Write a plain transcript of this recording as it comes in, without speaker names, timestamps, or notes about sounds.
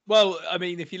Well, I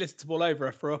mean, if you listen to All Over,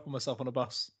 I threw up on myself on a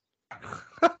bus.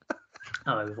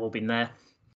 Oh, we've all been there.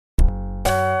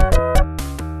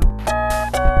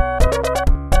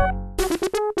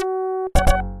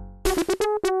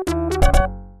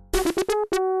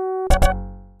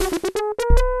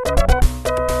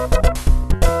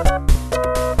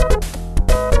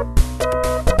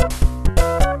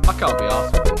 I can't be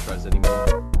arsed with intros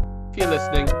anymore. If you're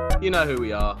listening, you know who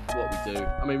we are, what we do.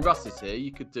 I mean, Russ is here.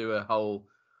 You could do a whole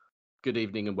good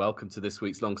evening and welcome to this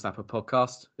week's Long Snapper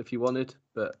podcast if you wanted,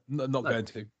 but Not going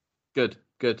to. Good.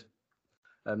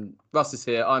 Russ is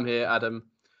here. I'm here. Adam.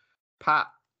 Pat.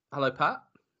 Hello, Pat.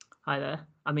 Hi there.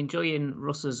 I'm enjoying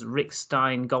Russ's Rick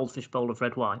Stein goldfish bowl of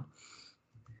red wine.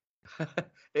 It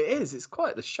is. It's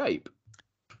quite the shape.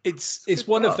 It's good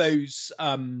one of glass. those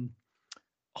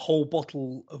whole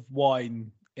bottle of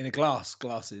wine in a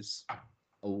glasses.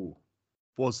 Oh,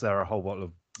 Was there a whole bottle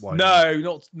of wine?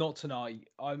 No, not tonight.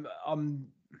 I'm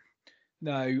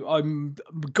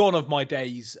gone of my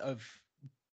days of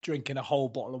drinking a whole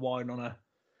bottle of wine on a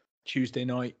Tuesday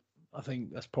night. I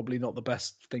think that's probably not the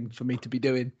best thing for me to be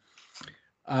doing.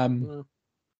 we're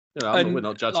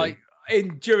not judging. Like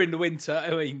during the winter,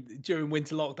 I mean, during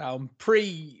winter lockdown,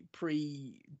 pre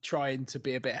trying to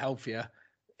be a bit healthier,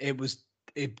 it was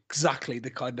exactly the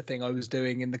kind of thing I was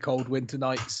doing in the cold winter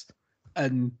nights,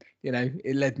 and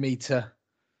it led me to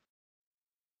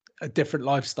a different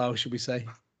lifestyle, should we say?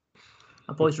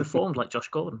 My boy's reformed like Josh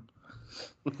Gordon.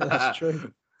 That's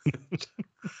true.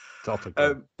 Topical.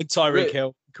 And Tyreek Rick-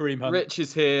 Hill, Kareem Hunt. Rich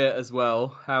is here as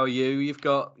well. How are you? You've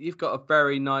got a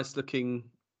very nice looking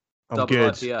I'm double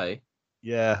good. IPA.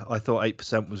 Yeah, I thought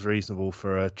 8% was reasonable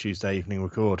for a Tuesday evening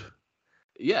record.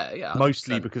 Yeah.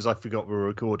 Mostly 100%. because I forgot we were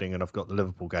recording and I've got the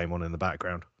Liverpool game on in the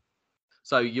background.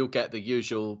 So you'll get the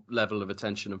usual level of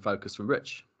attention and focus from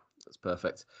Rich. That's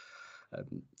perfect.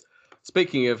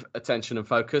 Speaking of attention and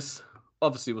focus,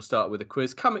 obviously we'll start with a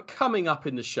quiz coming up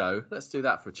in the show. Let's do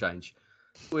that for a change.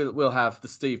 We'll have the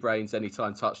Steve Rains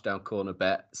anytime touchdown corner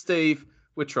bet. Steve,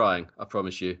 we're trying, I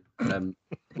promise you.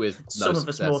 With no Some of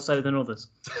us success. more so than others.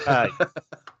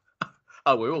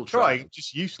 Oh, we're all Trying,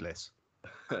 just useless.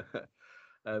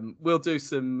 We'll do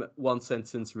some one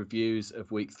sentence reviews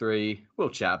of week 3. We'll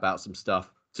chat about some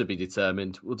stuff to be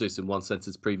determined. We'll do some one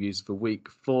sentence previews for week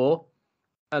 4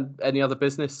 and any other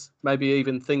business, maybe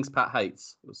even things Pat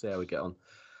hates. We'll see how we get on.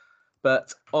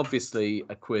 But obviously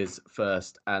a quiz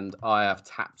first, and I have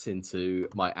tapped into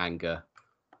my anger.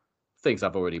 Things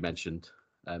I've already mentioned.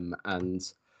 And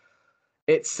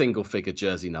it's single figure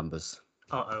jersey numbers.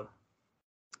 Uh-oh.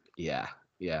 Yeah.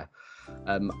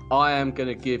 I am going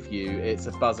to give you, it's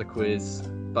a buzzer quiz,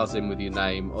 buzz in with your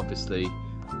name. Obviously,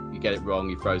 you get it wrong,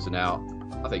 you're frozen out.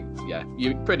 I think,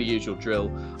 pretty usual drill.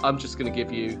 I'm just going to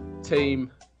give you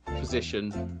team,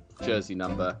 position, jersey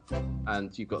number,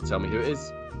 and you've got to tell me who it is.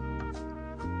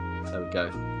 There we go.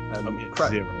 I'm getting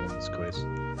 0 on this quiz.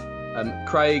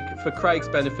 Craig, for Craig's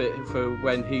benefit, for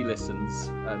when he listens,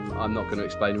 I'm not going to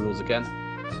explain the rules again.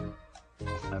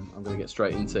 I'm going to get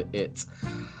straight into it.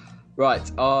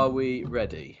 Right, are we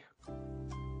ready?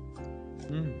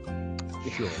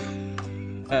 Sure.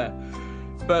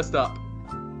 First up,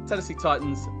 Tennessee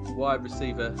Titans wide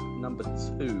receiver number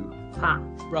 2. Pat.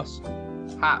 Russ.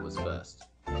 Pat was first.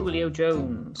 Julio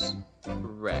Jones.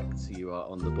 Correct. You are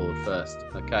on the board first.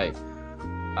 Okay.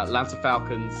 Atlanta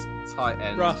Falcons tight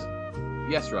end. Russ.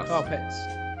 Yes, Russ. Carl Pitts.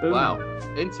 Boom. Wow.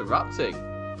 Interrupting.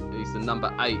 He's the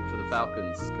number 8 for the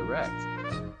Falcons. Correct.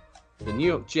 The New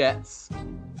York Jets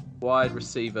wide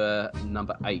receiver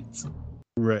number 8.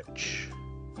 Rich.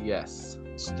 Yes.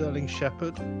 Sterling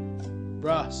Shepherd.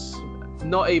 Russ.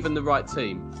 Not even the right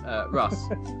team. Russ.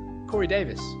 Corey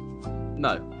Davis.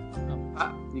 No.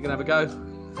 Pat, you gonna have a go?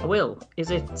 I will.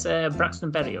 Is it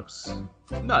Braxton Berrios?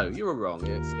 No, you were wrong.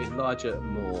 It's Elijah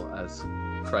Moore, as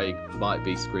Craig might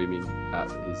be screaming at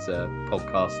his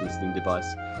podcast listening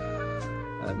device.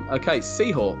 Okay,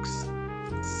 Seahawks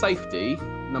safety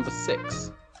number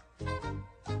 6.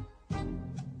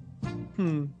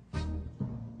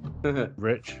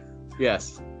 Rich.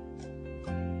 Yes.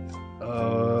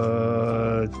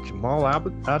 Jamal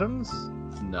Adams.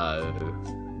 No.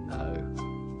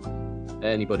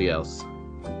 Anybody else?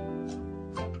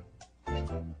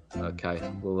 Okay,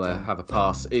 we'll have a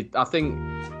pass. I think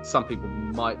some people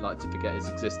might like to forget his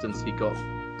existence. He got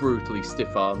brutally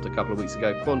stiff-armed a couple of weeks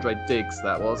ago. Quandre Diggs,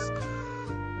 that was.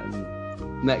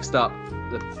 Next up,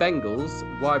 the Bengals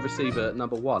wide receiver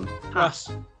number 1.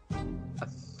 Russ. I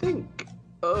think.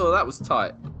 Oh, that was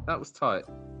tight. I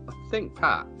think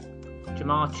Pat.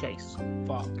 Jamar Chase.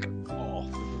 Fuck off.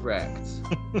 Correct.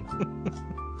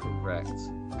 Correct.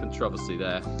 Controversy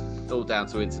there. All down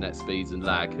to internet speeds and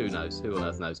lag. Who knows? Who on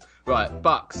earth knows? Right,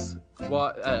 Bucks.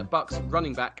 Bucks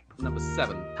running back number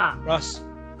 7. Pat. Russ.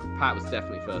 Pat was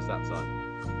definitely first that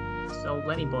time. So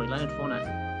Lenny boy, Leonard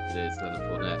Fournette. It is Leonard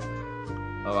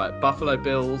Fournette. All right, Buffalo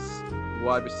Bills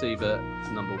wide receiver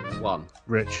number 1.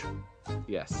 Rich.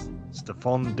 Yes.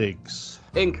 Stephon Diggs.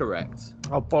 Incorrect.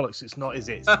 Oh, bollocks, it's not, is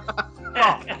it?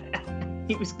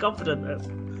 He was confident though.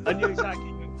 I knew exactly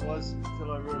who it was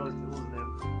until I realised it wasn't him.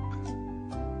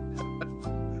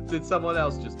 Did someone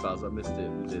else just buzz? I missed it.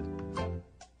 Who did?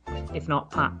 If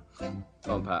not Pat,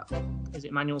 Go on, Pat. is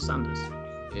it Manuel Sanders?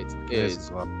 It Yes, is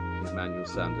as well. Emmanuel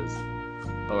Sanders.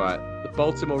 All right, the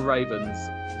Baltimore Ravens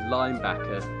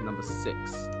linebacker number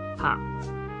 6. Pat.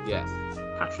 Yes,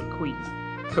 Patrick Queen.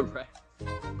 correct.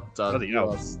 Well done. Bloody You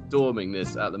hell. are storming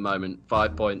this at the moment.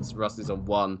 5 points. Russ is on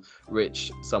 1.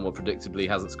 Rich, somewhat predictably,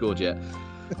 hasn't scored yet.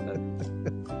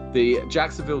 The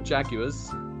Jacksonville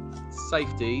Jaguars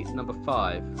safety number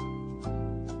 5.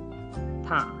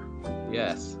 Pat.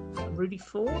 Yes, Rudy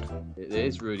Ford. it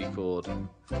is Rudy Ford. All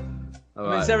I mean,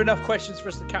 right. is there enough questions for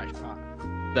us to catch, Pat?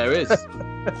 There is.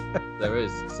 There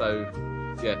is. So,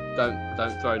 yeah, don't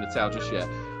throw in the towel just yet.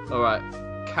 All right.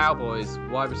 Cowboys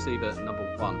wide receiver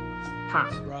number 1.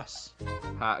 Pat. Russ.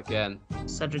 Pat again.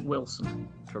 Cedric Wilson.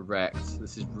 Correct.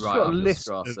 This is You've right got a up your list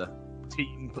of- strata.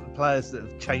 Team players that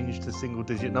have changed to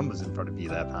single-digit numbers in front of you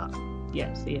there, Pat.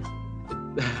 Yes, yeah.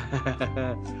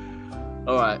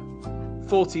 All right.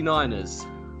 49ers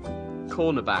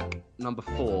cornerback number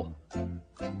 4.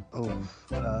 Oh,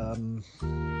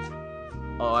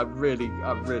 Oh, I really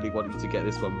want you to get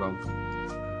this one wrong.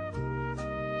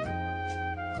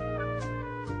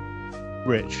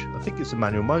 Rich. I think it's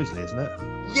Emmanuel Mosley, isn't it?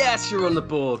 Yes, you're on the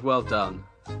board. Well done.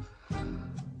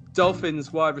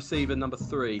 Dolphins wide receiver number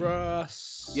 3.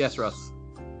 Russ. Yes, Russ.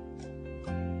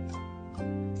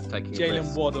 Taking a Jalen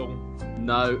risk. Waddle.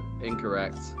 No,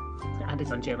 incorrect. And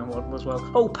it's on Jalen Waddle as well.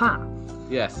 Oh, Pat.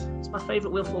 Yes. It's my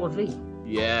favourite Will Fuller V.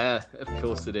 Yeah, of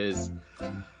course it is.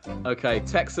 Okay,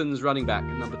 Texans running back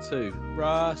number 2.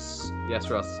 Russ. Yes,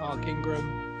 Russ. Mark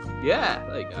Ingram. Yeah,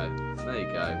 there you go. There you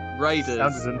go. Raiders.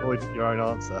 Sounded annoyed at your own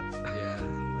answer. Yeah.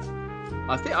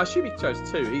 I assume he chose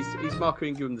 2. He's Marco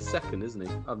Ingram the second, isn't he?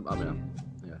 Yeah.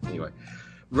 Anyway,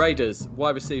 Raiders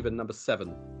wide receiver number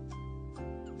 7.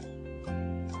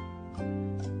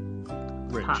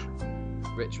 Rich. Pat.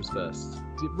 Rich was first.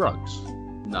 Is it Ruggs?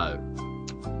 No.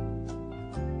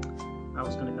 I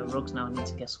was going to go Ruggs now. I need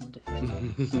to guess someone different.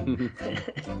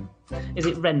 Is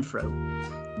it Renfro?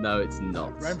 No, it's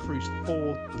not. Renfrew's 14. I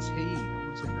want to say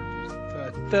Renfrew's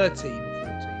like 13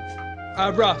 or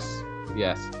 14. Russ.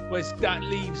 Yes. Whereas that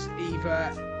leaves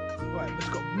either. Wait, it's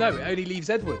got, no, it only leaves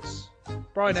Edwards.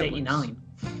 Brian It's Edwards. 89.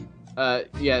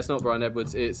 Yeah, it's not Brian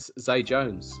Edwards. It's Zay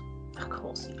Jones. Of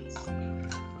course he is.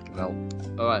 Fucking hell.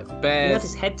 All right, He had Bears.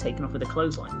 his head taken off with a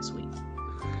clothesline this week.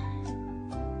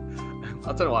 I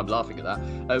don't know why I'm laughing at that.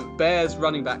 Bears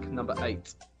running back number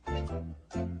 8.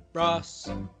 Russ.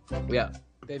 Yeah.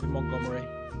 David Montgomery.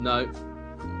 No.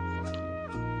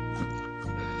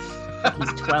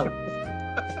 He's 12.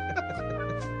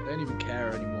 Don't even care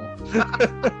anymore.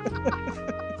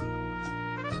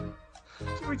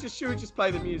 Should we just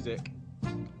play the music?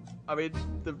 I mean,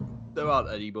 there aren't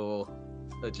any more.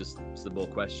 They're just some more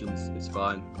questions. It's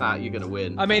fine. Pat, you're gonna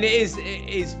win. I mean, it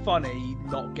is funny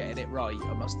not getting it right,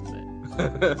 I must admit.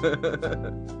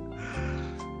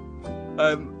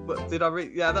 But did I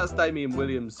read? Yeah, that's Damian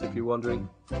Williams. If you're wondering,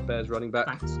 Bears running back.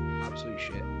 Thanks. Absolute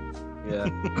shit. Yeah.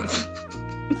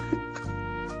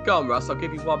 Go on, Russ. I'll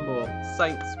give you one more.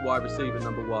 Saints wide receiver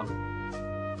number 1.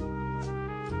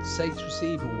 Saints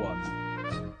receiver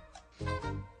 1.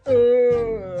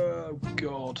 Oh,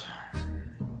 God.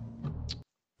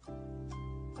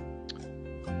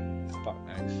 Fuck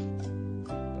knows.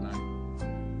 Don't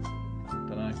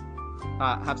know.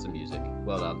 Have some music.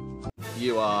 Well done.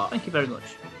 You are Thank you very much.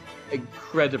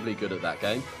 incredibly good at that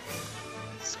game.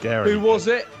 Scary. Who was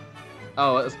it?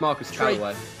 Oh, it's Marcus Trey-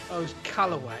 Callaway. Oh, it was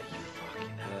Callaway. Fucking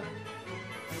hell.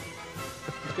 I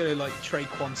was going to like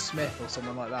Traquan Smith or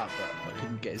someone like that, but I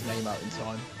couldn't get his name out in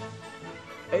time.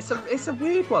 It's a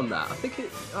weird one, that. I think it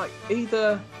like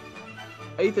either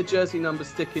jersey numbers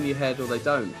stick in your head or they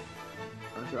don't.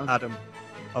 Adam,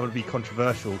 I'm going to be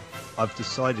controversial. I've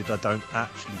decided I don't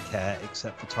actually care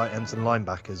except for tight ends and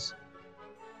linebackers.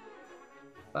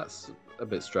 That's a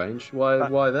bit strange.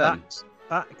 Why then?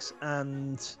 Backs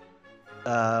and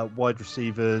wide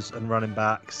receivers and running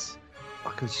backs,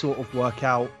 I can sort of work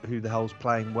out who the hell's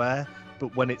playing where.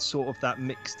 But when it's sort of that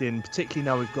mixed in, particularly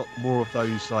now we've got more of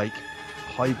those like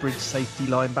hybrid safety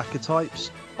linebacker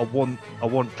types. I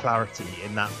want clarity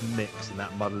in that mix, in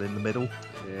that muddle in the middle.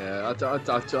 Yeah,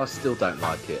 I still don't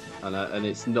like it, and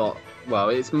it's not. Well,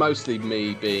 it's mostly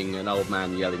me being an old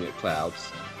man yelling at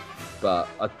clouds, but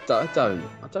I don't.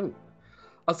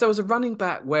 There was a running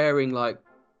back wearing like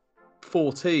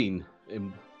 14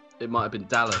 in. It might have been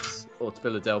Dallas or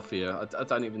Philadelphia. I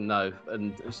don't even know,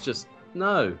 and it's just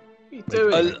no. What are you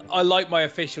doing? I like my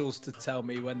officials to tell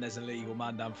me when there's a legal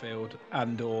man downfield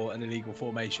and or an illegal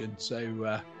formation.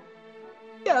 So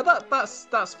yeah,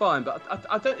 that's fine, but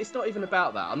I don't. It's not even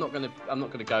about that. I'm not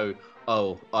gonna go.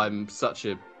 Oh, I'm such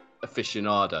a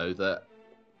aficionado that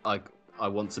I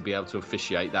want to be able to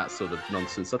officiate that sort of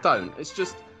nonsense. I don't. It's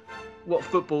just what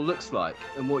football looks like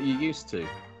and what you're used to.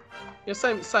 Yeah,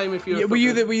 same if you're. Yeah, were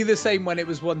you the same when it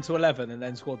was 1 to 11 and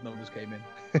then squad numbers came in?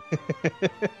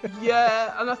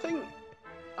 Yeah, and I think.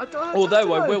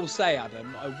 Although I will say,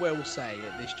 Adam, at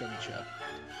this juncture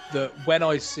that when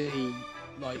I see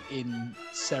like in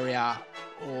Serie A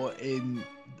or in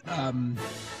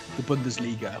the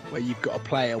Bundesliga where you've got a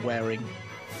player wearing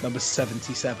number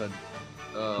 77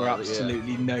 for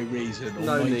absolutely no reason, or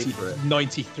No need for it.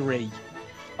 93.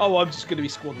 Oh, I'm just going to be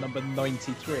squad number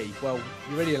 93. Well,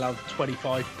 you're only allowed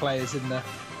 25 players in there.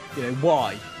 You know,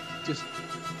 why? Just,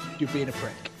 you're being a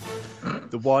prick.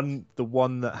 The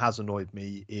one that has annoyed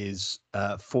me is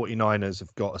 49ers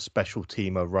have got a special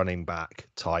teamer running back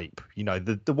type. You know,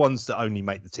 the ones that only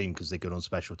make the team because they're good on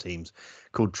special teams,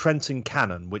 called Trenton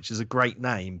Cannon, which is a great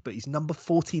name, but he's number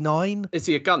 49. Is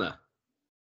he a gunner?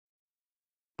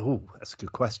 Oh, that's a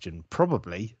good question.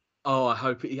 Probably. Oh, I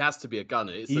hope he has to be a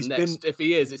gunner. It's He's the next. If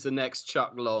he is, it's the next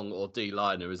Chuck Long or D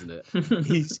liner, isn't it?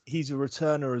 He's a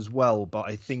returner as well, but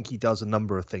I think he does a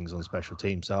number of things on special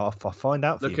teams. So I'll find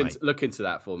out for you, mate. Look into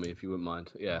that for me if you wouldn't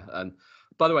mind. Yeah. And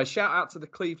by the way, shout out to the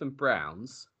Cleveland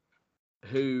Browns,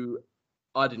 who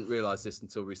I didn't realise this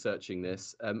until researching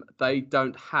this. They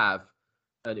don't have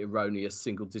an erroneous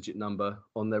single-digit number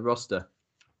on their roster,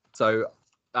 so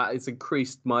that has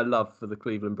increased my love for the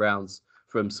Cleveland Browns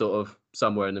from sort of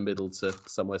somewhere in the middle to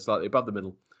somewhere slightly above the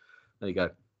middle. There you go.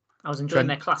 I was enjoying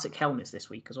their classic helmets this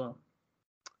week as well.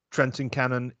 Trenton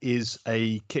Cannon is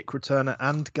a kick returner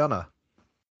and gunner.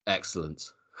 Excellent.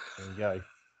 There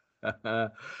you go.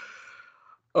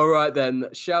 All right, then.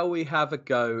 Shall we have a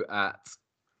go at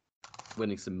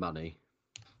winning some money?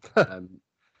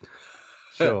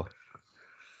 Sure.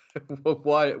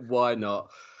 Why not?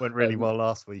 Went really well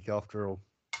last week after all.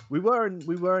 We were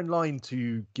in line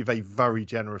to give a very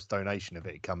generous donation if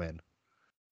it come in.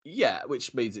 Yeah,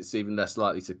 which means it's even less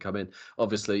likely to come in.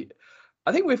 Obviously,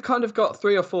 I think we've kind of got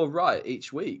 3 or 4 right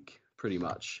each week, pretty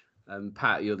much.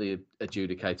 Pat, you're the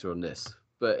adjudicator on this,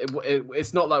 but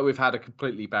it's not like we've had a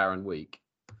completely barren week.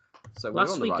 So last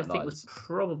we're on the week right I think lines. was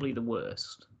probably the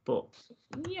worst, but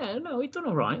yeah, no, we've done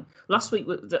all right. Last week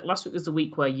was the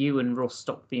week where you and Russ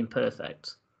stopped being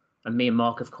perfect, and me and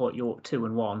Mark have caught you at 2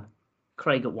 and 1.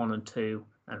 Craig at 1 and 2,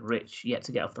 and Rich yet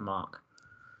to get off the mark.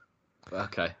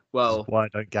 Okay, well, that's why I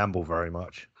don't gamble very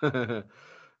much.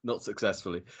 Not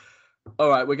successfully. All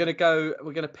right, we're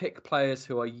gonna pick players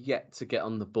who are yet to get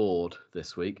on the board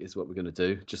this week. Is what we're gonna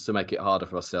do, just to make it harder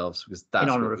for ourselves, because that's in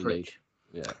honor what of we Rich.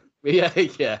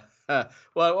 need. Yeah. Well,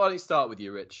 why don't you start with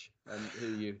you, Rich? And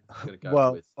who are you gonna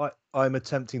go with? Well, I'm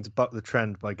attempting to buck the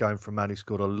trend by going for a man who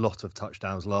scored a lot of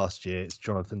touchdowns last year. It's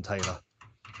Jonathan Taylor.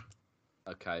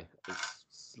 Okay, it's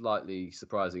slightly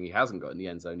surprising he hasn't got in the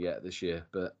end zone yet this year,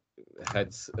 but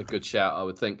head's a good shout, I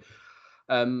would think.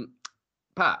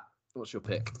 Pat, what's your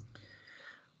pick?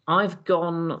 I've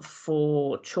gone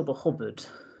for Chuba Hubbard.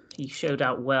 He showed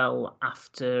out well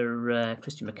after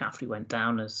Christian McCaffrey went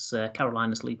down as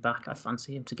Carolina's lead back. I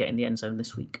fancy him to get in the end zone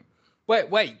this week.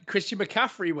 Wait, Christian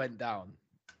McCaffrey went down.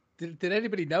 Did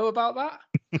anybody know about that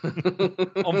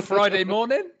on Friday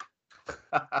morning?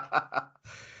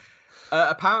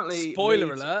 Apparently,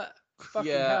 spoiler alert.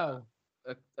 Fucking hell.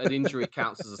 An injury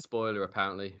counts as a spoiler.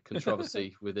 Apparently,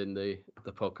 controversy within the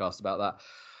podcast about that.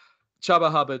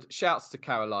 Chuba Hubbard, shouts to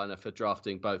Carolina for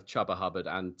drafting both Chuba Hubbard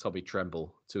and Tommy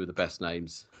Tremble, 2 of the best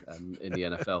names in the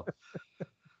NFL.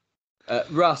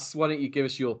 Russ, why don't you give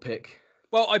us your pick?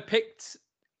 Well, I picked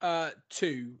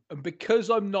 2, and because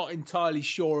I'm not entirely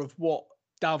sure of what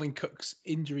Dalvin Cook's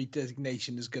injury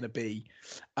designation is going to be,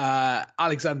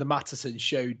 Alexander Mattison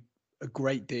showed a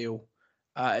great deal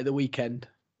at the weekend.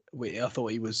 I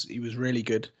thought he was really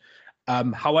good.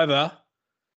 However,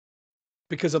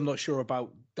 because I'm not sure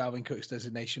about Dalvin Cook's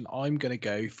designation, I'm going to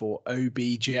go for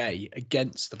OBJ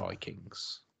against the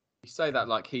Vikings. You say that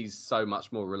like he's so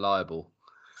much more reliable,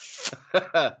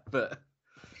 but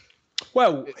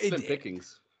well, it's slim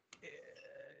pickings.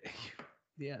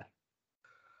 Yeah.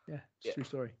 Yeah, it's a true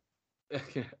story.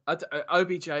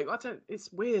 OBJ,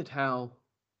 it's weird how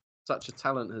such a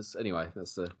talent has. Anyway,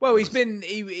 that's the. Well, he's been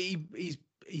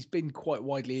quite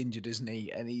widely injured, isn't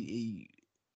he? And he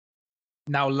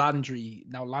now Landry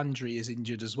is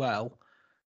injured as well.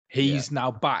 He's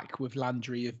now back with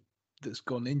Landry that's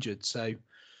gone injured. So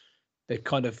they've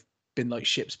kind of been like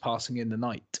ships passing in the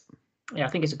night. Yeah, I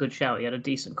think it's a good shout. He had a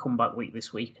decent comeback week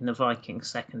this week, and the Vikings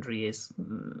secondary is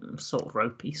sort of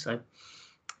ropey. So,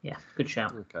 yeah, good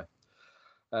shout. Okay.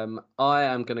 I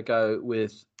am going to go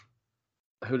with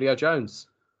Julio Jones.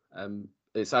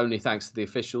 It's only thanks to the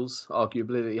officials,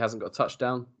 arguably, that he hasn't got a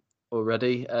touchdown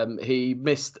already. He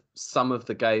missed some of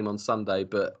the game on Sunday,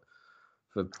 but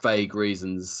for vague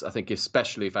reasons, I think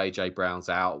especially if AJ Brown's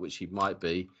out, which he might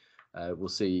be, we'll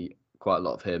see quite a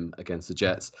lot of him against the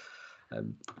Jets.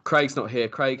 Craig's not here.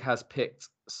 Craig has picked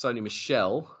Sony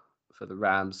Michel for the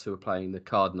Rams, who are playing the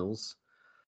Cardinals.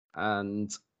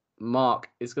 And Mark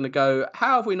is going to go.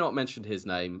 How have we not mentioned his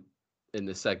name in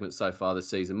this segment so far this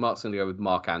season? Mark's going to go with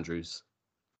Mark Andrews.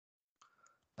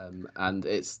 And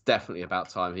it's definitely about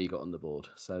time he got on the board.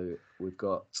 So we've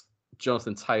got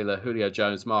Jonathan Taylor, Julio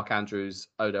Jones, Mark Andrews,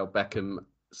 Odell Beckham,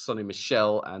 Sony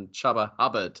Michel, and Chuba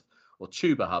Hubbard, or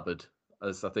Chuba Hubbard,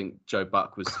 as I think Joe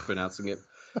Buck was pronouncing it.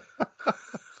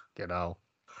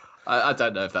 I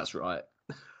don't know if that's right.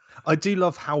 I do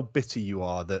love how bitter you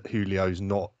are that Julio's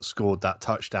not scored that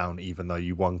touchdown, even though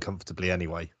you won comfortably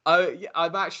anyway.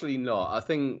 I'm actually not. I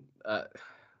think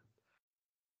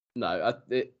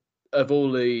of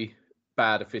all the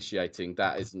bad officiating,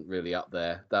 that isn't really up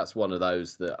there. That's one of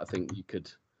those that I think you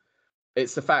could.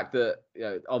 It's the fact that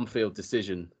on-field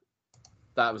decision.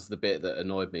 That was the bit that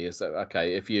annoyed me. Is that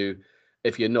okay? If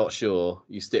you're not sure,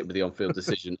 you stick with the on-field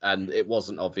decision, and it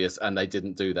wasn't obvious, and they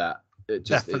didn't do that.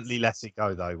 Definitely let it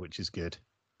go though, which is good.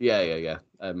 Yeah.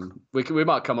 We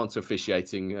might come on to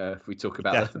officiating if we talk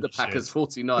about the Packers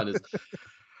 49ers.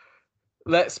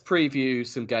 Let's preview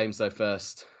some games though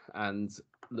first, and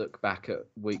look back at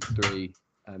week 3.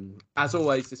 As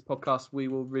always, this podcast we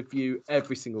will review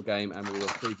every single game, and we will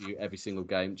preview every single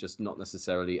game, just not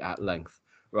necessarily at length.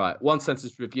 Right, one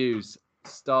sentence reviews,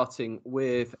 starting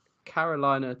with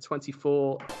Carolina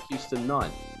 24, Houston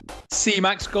 9.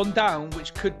 C-Mac's gone down,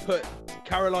 which could put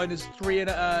Carolina's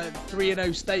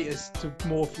 3-0 status to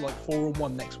more like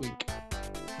 4-1 next week.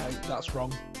 No, that's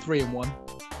wrong. 3-1.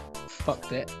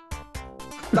 Fucked it.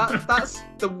 That's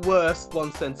the worst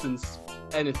one sentence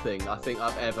anything I think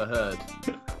I've ever heard.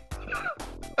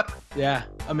 Yeah,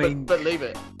 I mean, but leave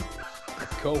it.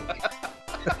 Cool.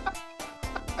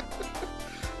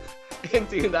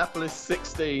 Indianapolis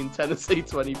 16, Tennessee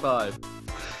 25.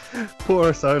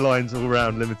 Porous O-lines all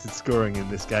round, limited scoring in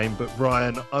this game. But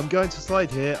Ryan, I'm going to slide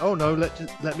here. Oh no,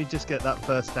 let me just get that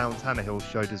first down. Tannehill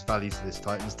showed his value to this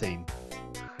Titans team.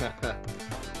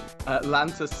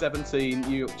 Atlanta 17,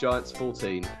 New York Giants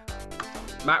 14.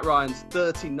 Matt Ryan's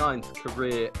 39th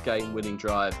career game-winning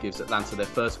drive gives Atlanta their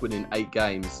first win in 8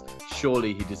 games.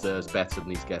 Surely he deserves better than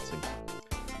he's getting.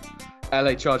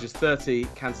 LA Chargers 30,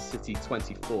 Kansas City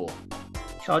 24.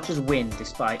 Chargers win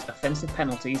despite offensive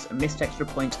penalties, a missed extra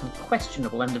point, and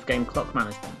questionable end-of-game clock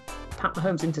management. Pat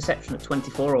Mahomes' interception at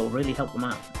 24 will really help them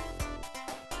out.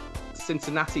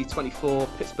 Cincinnati 24,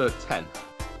 Pittsburgh 10.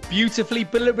 Beautifully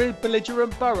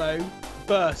belligerent Burrow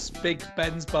bursts Big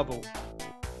Ben's bubble.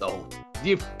 Oh,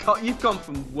 you've gone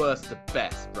from worst to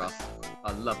best, Russ.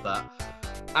 I love that.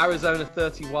 Arizona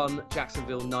 31,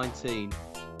 Jacksonville 19.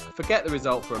 Forget the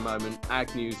result for a moment.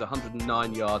 Agnew's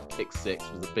 109-yard kick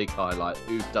 6 was a big highlight.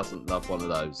 Who doesn't love one of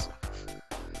those?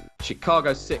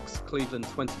 Chicago 6, Cleveland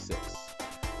 26.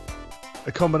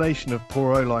 A combination of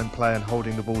poor O-line play and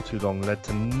holding the ball too long led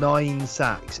to 9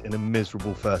 sacks in a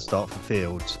miserable first start for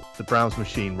Fields. The Browns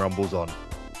machine rumbles on.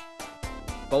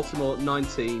 Baltimore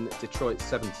 19, Detroit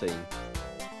 17.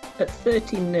 At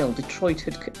 13-0, Detroit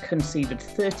had conceded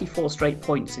 34 straight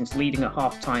points since leading at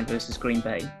half-time versus Green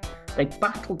Bay. They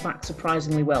battled back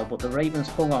surprisingly well, but the Ravens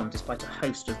hung on despite a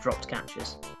host of dropped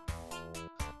catches.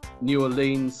 New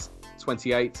Orleans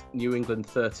 28, New England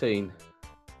 13.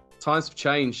 Times have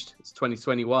changed. It's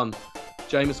 2021.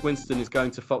 Jameis Winston is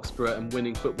going to Foxborough and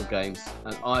winning football games,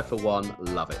 and I, for one,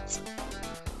 love it.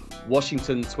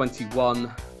 Washington 21,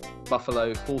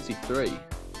 Buffalo 43.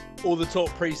 All the talk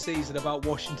pre-season about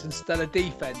Washington's stellar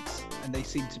defense, and they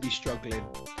seem to be struggling.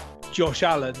 Josh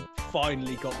Allen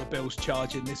finally got the Bills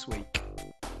charging this week.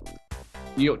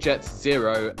 New York Jets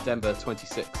 0, Denver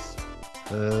 26.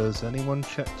 Has anyone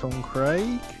checked on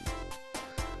Craig?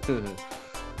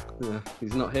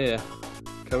 He's not here.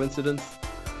 Coincidence?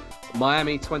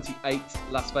 Miami 28,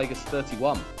 Las Vegas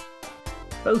 31.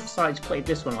 Both sides played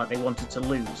this one like they wanted to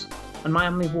lose. and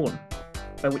Miami won,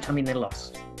 by which I mean they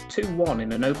lost 2-1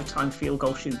 in an overtime field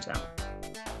goal shootout.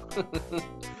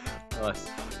 Nice.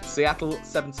 Seattle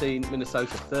 17,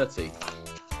 Minnesota 30.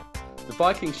 The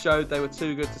Vikings showed they were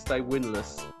too good to stay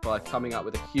winless by coming up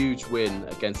with a huge win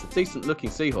against the decent-looking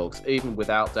Seahawks, even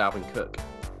without Dalvin Cook.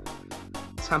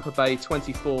 Tampa Bay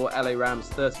 24, LA Rams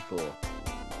 34.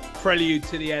 Prelude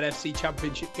to the NFC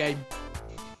Championship game.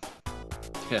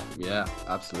 Yeah,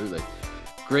 absolutely.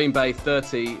 Green Bay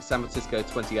 30, San Francisco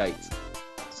 28.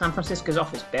 San Francisco's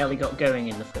offense barely got going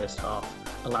in the first half,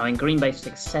 allowing Green Bay to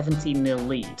take a 17-0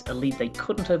 lead, a lead they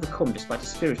couldn't overcome despite a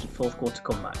spirited fourth quarter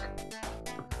comeback.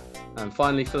 And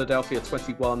finally, Philadelphia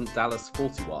 21, Dallas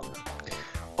 41.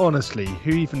 Honestly,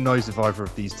 who even knows if either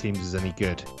of these teams is any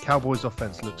good? Cowboys'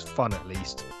 offense looks fun at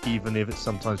least, even if it's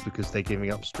sometimes because they're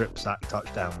giving up strip sack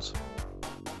touchdowns.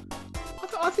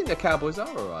 I think the Cowboys are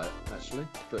alright, actually.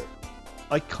 But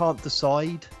I can't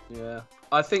decide. yeah,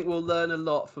 I think we'll learn a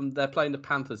lot from. They're playing the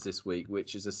Panthers this week,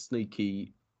 which is a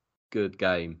sneaky good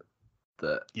game.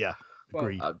 That Yeah, Well,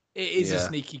 agreed. It is a Yeah.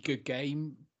 sneaky good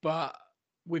game, but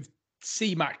with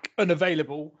C-Mac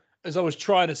unavailable, as I was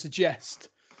trying to suggest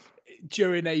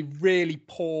during a really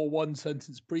poor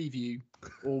one-sentence preview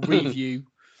or review,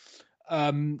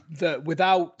 that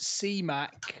without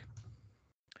C-Mac,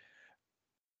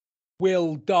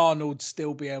 will Darnold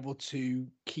still be able to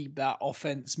keep that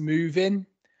offense moving?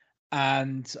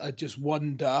 And I just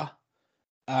wonder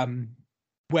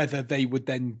whether they would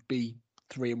then be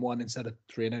 3-1 instead of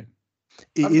 3-0.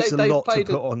 It And is a they've lot to played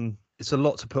put on. It's a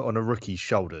lot to put on a rookie's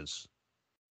shoulders.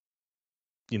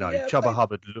 You know, Yeah, Chubba but-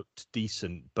 Hubbard looked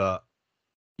decent, but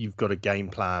you've got a game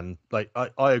plan. Like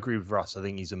I agree with Russ. I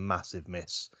think he's a massive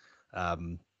miss.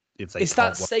 If they It's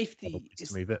can't that work safety. out ways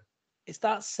to move it. It's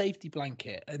that safety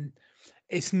blanket, and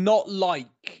it's not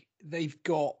like they've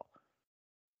got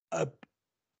an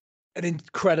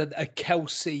incredible a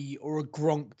Kelsey or a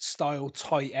Gronk style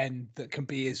tight end that can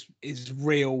be his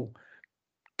real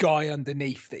guy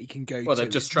underneath that he can go well, to.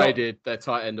 they've just It's not- traded their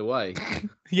tight end away.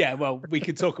 Yeah, well, we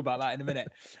could talk about that in a minute.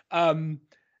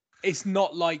 It's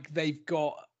not like they've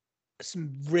got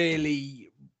some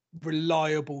really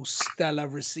reliable, stellar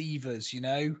receivers. You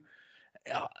know,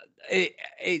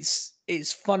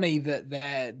 it's funny that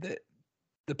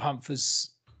the Panthers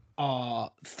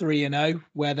are 3-0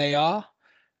 where they are.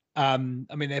 I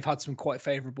mean, they've had some quite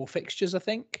favourable fixtures, I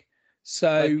think.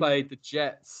 So They played the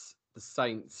Jets, the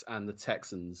Saints, and the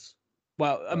Texans.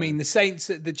 well, I mean, the Saints,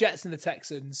 the Jets, and the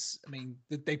Texans. I mean,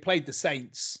 they played the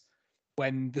Saints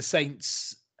when the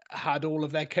Saints had all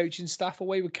of their coaching staff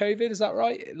away with COVID. Is that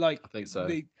right? Like, I think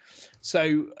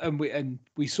so. And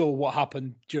we saw what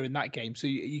happened during that game. So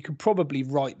you could probably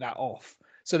write that off.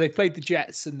 So they played the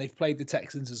Jets and they've played the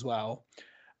Texans as well.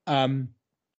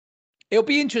 It'll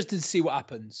be interesting to see what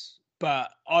happens.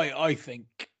 But I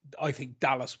think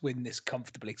Dallas win this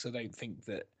comfortably because I don't think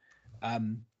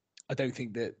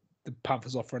that the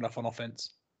Panthers offer enough on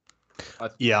offense. I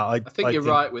think you're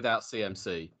right without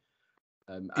CMC.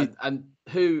 And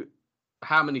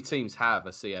how many teams have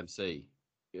a CMC?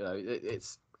 You know,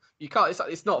 you can't.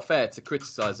 It's not fair to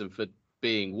criticize him for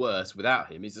being worse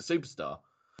without him. He's a superstar.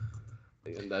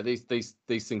 You know, these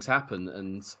things happen,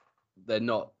 and they're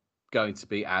not going to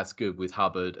be as good with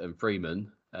Hubbard and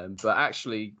Freeman. But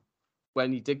actually,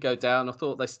 when he did go down, I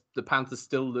thought the Panthers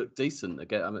still looked decent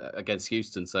against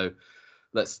Houston. So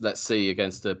let's see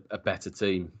against a better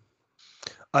team.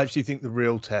 I actually think the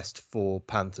real test for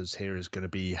Panthers here is going to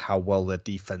be how well their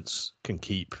defense can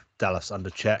keep Dallas under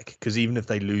check. Because even if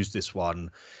they lose this one,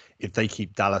 if they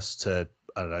keep Dallas to,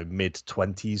 I don't know,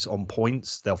 mid-20s on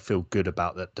points, they'll feel good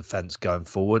about that defense going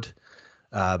forward.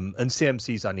 And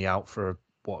CMC's only out for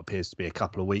what appears to be a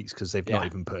couple of weeks because they've not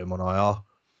even put him on IR.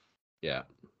 Yeah.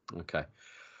 Okay.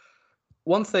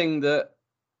 One thing that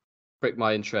pricked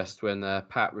my interest when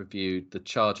Pat reviewed the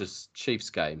Chargers-Chiefs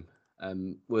game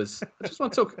was I just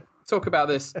want to talk about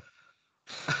this.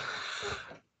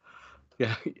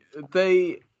 Yeah,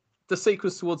 the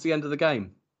sequence towards the end of the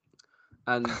game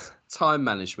and time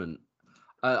management.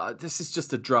 This is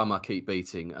just a drum I keep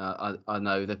beating. I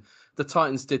know that the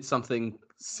Titans did something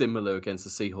similar against the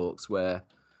Seahawks where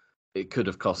it could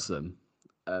have cost them.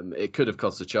 It could have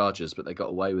cost the Chargers, but they got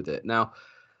away with it. Now,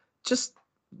 just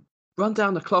run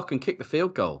down the clock and kick the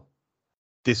field goal.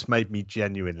 This made me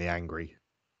genuinely angry.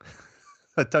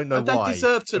 I don't know And why. they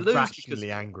deserve to lose Irrationally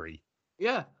because angry.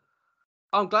 yeah,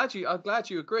 I'm glad you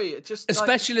agree. It just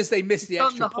Especially as they missed the done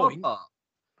extra hard point. part.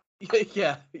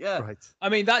 Yeah. Right. I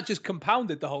mean, that just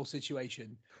compounded the whole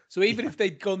situation. So even if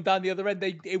they'd gone down the other end,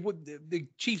 the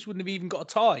Chiefs wouldn't have even got a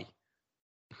tie.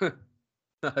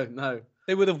 No.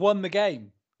 They would have won the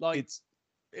game. Like It's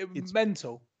it was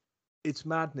mental. It's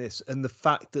madness, and the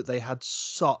fact that they had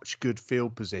such good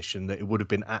field position that it would have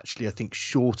been actually, I think,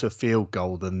 shorter field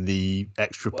goal than the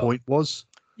extra Well, point was.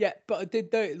 Yeah, but I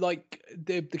did though, like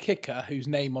the kicker, whose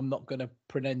name I'm not going to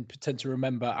pretend to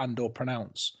remember and or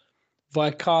pronounce,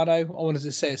 Viacano. I wanted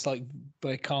to say it's like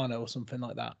Viacano or something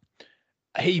like that.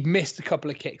 He missed a couple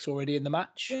of kicks already in the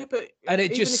match, Yeah, but and it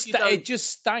even just if you don't- it just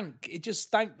stank. It just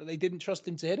stank that they didn't trust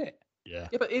him to hit it. Yeah,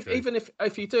 Yeah, but true. even if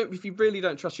you really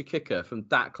don't trust your kicker from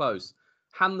that close,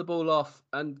 hand the ball off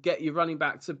and get your running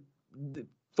back to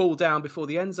fall down before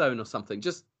the end zone or something.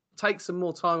 Just take some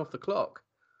more time off the clock.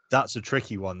 That's a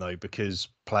tricky one though, because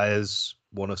players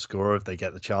want to score if they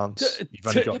get the chance. T- You've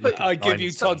only t- got but like I give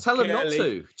you Tell Todd them not Gurley.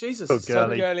 to. Jesus. Todd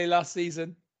Gurley. Todd Gurley last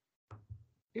season.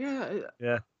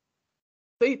 Yeah.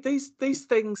 These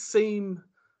things seem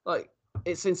like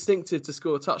it's instinctive to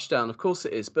score a touchdown. Of course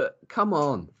it is, but come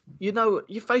on. You know,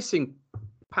 you're facing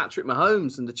Patrick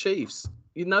Mahomes and the Chiefs.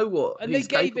 You know what And he's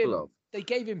capable of. they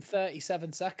gave him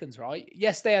 37 seconds, right?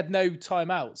 Yes, they had no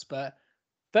timeouts, but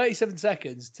 37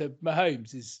 seconds to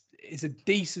Mahomes is a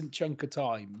decent chunk of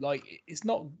time. Like, it's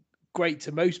not great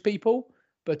to most people,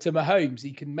 but to Mahomes,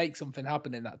 he can make something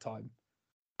happen in that time.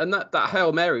 And that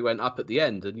Hail Mary went up at the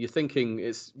end, and you're thinking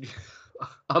it's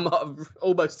I'm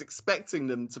almost expecting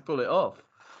them to pull it off.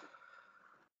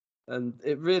 And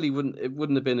it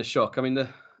wouldn't have been a shock. I mean,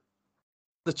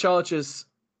 the Chargers,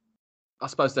 I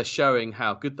suppose they're showing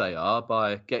how good they are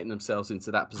by getting themselves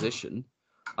into that position.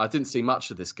 I didn't see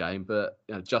much of this game, but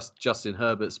you know, Justin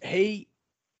Herbert's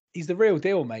He's the real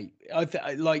deal, mate.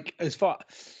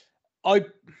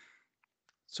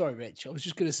 Sorry, Rich. I was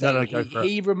just going to say go for it.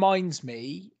 he reminds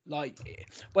me, like,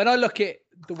 when I look at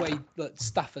the way that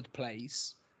Stafford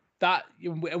plays,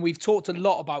 and we've talked a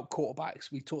lot about quarterbacks.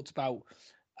 We've talked about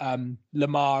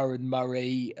Lamar and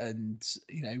Murray, and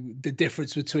the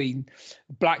difference between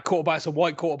black quarterbacks and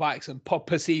white quarterbacks, and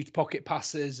perceived pocket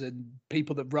passers and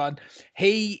people that run.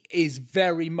 He is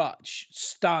very much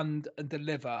stand and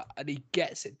deliver, and he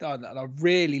gets it done. And I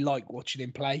really like watching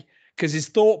him play because his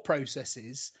thought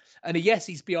processes, and yes,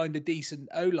 he's behind a decent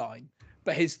O-line,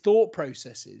 but his thought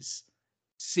processes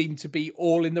seem to be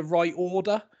all in the right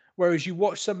order. Whereas you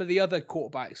watch some of the other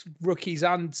quarterbacks, rookies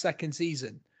and second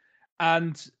season,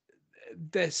 and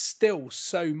they're still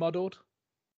so muddled.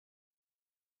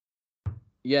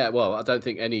 Yeah, well, I don't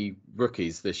think any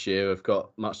rookies this year have got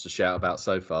much to shout about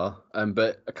so far.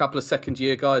 But a couple of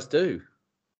second-year guys do.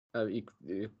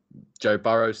 Joe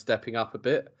Burrow stepping up a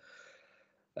bit.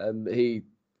 The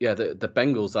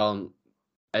Bengals aren't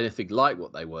anything like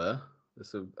what they were.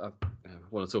 So I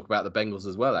want to talk about the Bengals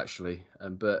as well, actually.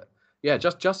 But yeah,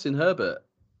 just Justin Herbert.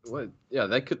 Well, yeah,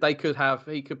 he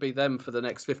could be them for the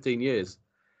next 15 years.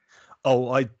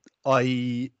 Oh,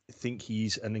 I think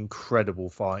he's an incredible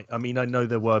fight. I mean, I know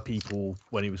there were people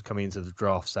when he was coming into the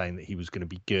draft saying that he was going to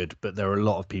be good, but there are a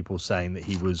lot of people saying that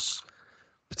he was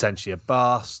potentially a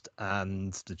bust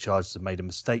and the Chargers have made a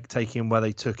mistake taking him where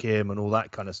they took him and all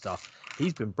that kind of stuff.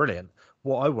 He's been brilliant.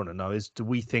 What I want to know is, do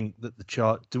we think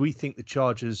the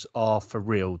Chargers are for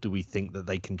real? Do we think that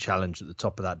they can challenge at the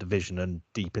top of that division and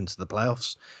deep into the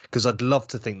playoffs? Because I'd love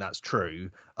to think that's true,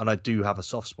 and I do have a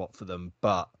soft spot for them,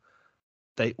 but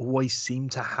they always seem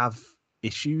to have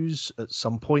issues at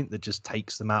some point that just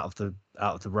takes them out of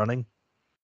the running.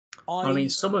 I mean,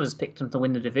 some of us picked them to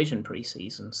win the division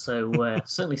pre-season, so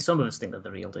certainly some of us think they're the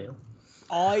real deal.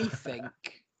 I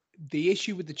think the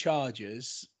issue with the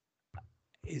Chargers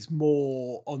is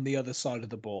more on the other side of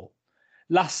the ball.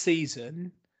 Last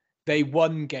season, they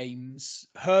won games.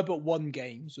 Herbert won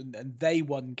games, and they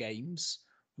won games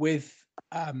with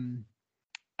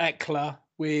Eckler,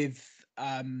 with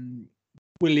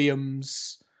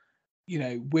Williams,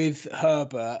 with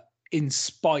Herbert, in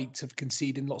spite of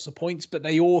conceding lots of points. But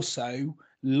they also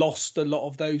lost a lot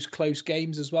of those close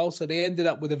games as well. So they ended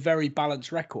up with a very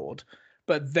balanced record,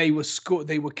 but they were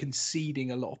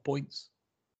conceding a lot of points.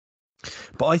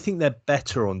 But I think they're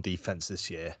better on defense this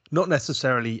year. Not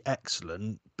necessarily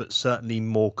excellent, but certainly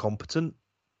more competent.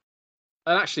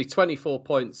 And actually, 24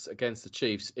 points against the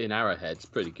Chiefs in Arrowhead's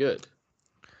pretty good.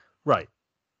 Right.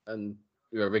 And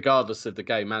regardless of the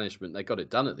game management, they got it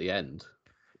done at the end.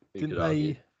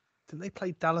 Didn't they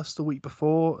play Dallas the week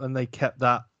before and they kept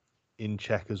that in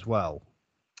check as well?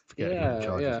 Forget who the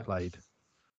Chargers played.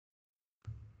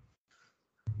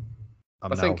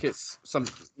 I think it's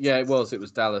it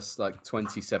was Dallas, like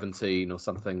 2017 or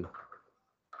something.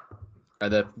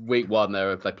 And the week one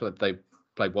there, they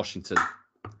played Washington.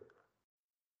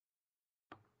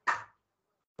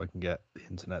 I can get the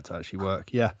internet to actually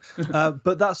work. Yeah.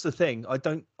 But that's the thing. I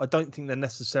don't think they're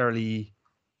necessarily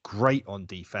great on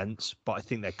defense, but I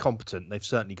think they're competent. They've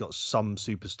certainly got some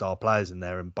superstar players in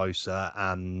there in Bosa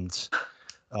and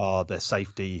their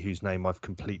safety, whose name I've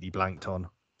completely blanked on.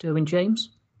 Derwin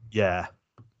James? Yeah,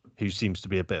 who seems to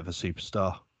be a bit of a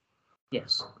superstar.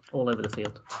 Yes, all over the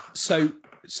field. So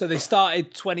they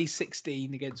started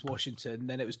 2016 against Washington,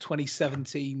 then it was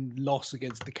 2017 loss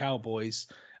against the Cowboys,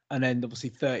 and then obviously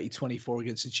 30-24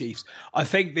 against the Chiefs. I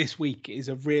think this week is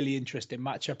a really interesting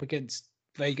matchup against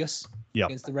Vegas,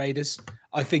 against the Raiders.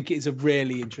 I think it's a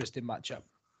really interesting matchup.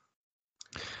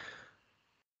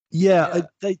 Yeah.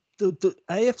 The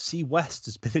AFC West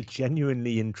has been a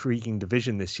genuinely intriguing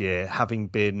division this year, having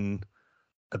been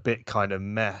a bit kind of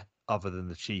meh other than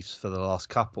the Chiefs for the last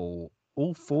couple.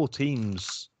 All four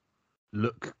teams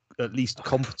look at least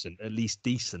competent, at least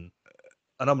decent,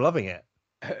 and I'm loving it.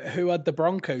 Who had the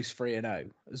Broncos 3-0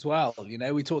 as well? You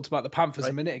know, we talked about the Panthers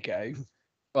a minute ago.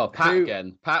 Well,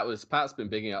 again. Pat's been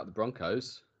bigging out the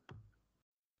Broncos.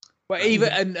 But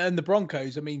even and the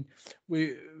Broncos, I mean,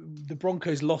 the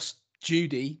Broncos lost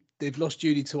Judy. They've lost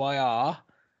Judy to IR,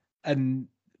 and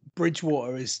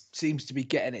Bridgewater seems to be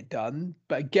getting it done.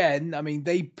 But again, I mean,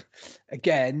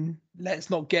 let's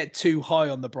not get too high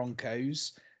on the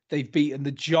Broncos. They've beaten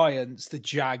the Giants, the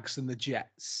Jags, and the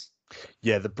Jets.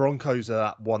 Yeah, the Broncos are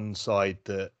that one side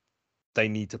that they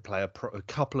need to play a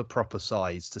couple of proper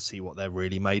sides to see what they're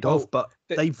really made of. But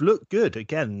they've looked good.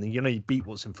 Again, you beat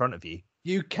what's in front of you.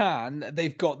 You can.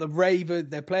 They've got the Raven.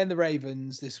 They're playing the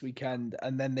Ravens this weekend,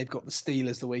 and then they've got the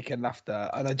Steelers the weekend after.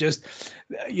 And I just,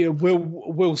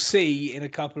 we'll see in a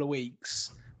couple of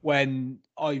weeks when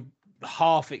I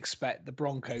half expect the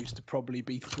Broncos to probably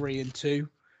be 3-2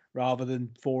 rather than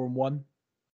 4-1.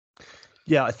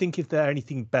 Yeah, I think if they're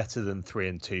anything better than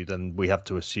 3-2, then we have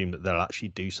to assume that they'll actually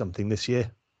do something this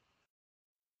year.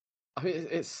 I mean,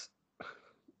 it's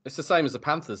the same as the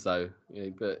Panthers, though.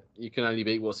 But you can only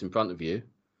beat what's in front of you,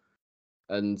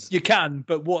 and you can.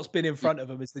 But what's been in front of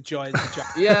them is the Giants. And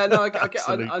Jags. Yeah, no,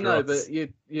 I know, but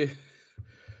you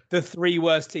the three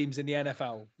worst teams in the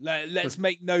NFL. Let's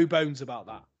make no bones about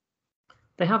that.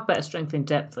 They have better strength in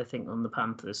depth, I think, than the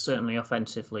Panthers, certainly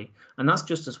offensively. And that's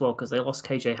just as well because they lost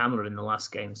KJ Hamler in the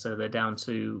last game. So they're down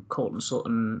to Courtland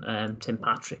Sutton and Tim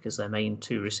Patrick as their main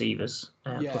two receivers,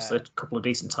 plus a couple of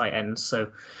decent tight ends.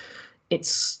 So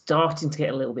it's starting to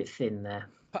get a little bit thin there.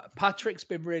 Patrick's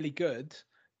been really good,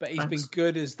 but he's been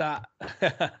good as that.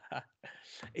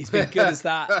 He's been good as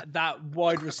that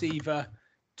wide receiver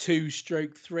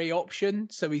 2/3 option.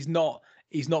 So he's not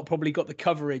probably got the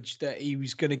coverage that he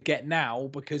was going to get now,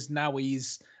 because now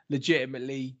he's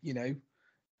legitimately, him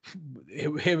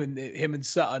and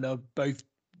Sutton are both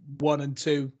 1 and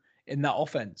 2 in that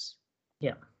offense.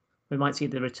 Yeah, we might see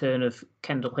the return of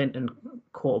Kendall Hinton,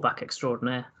 quarterback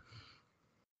extraordinaire.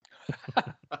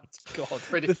 God,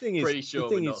 pretty sure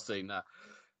we're not seeing that.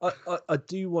 I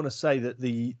do want to say that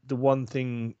the one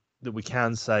thing that we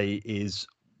can say is,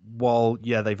 while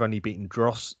they've only beaten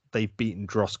Dross, they've beaten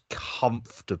Dross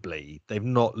comfortably. They've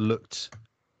not looked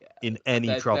in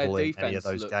any trouble in any of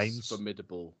those games.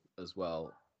 Formidable as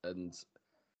well, and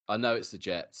I know it's the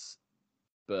Jets,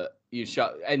 but you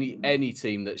shut any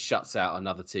team that shuts out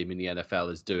another team in the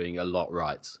NFL is doing a lot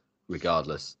right,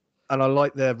 regardless. And I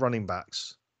like their running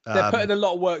backs. They're putting a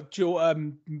lot of work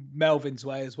Melvin's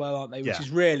way as well, aren't they? Which is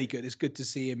really good. It's good to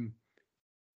see him.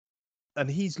 And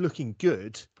he's looking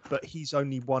good, but he's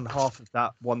only one half of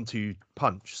that 1-2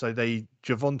 punch. So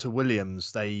Javonte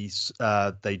Williams, they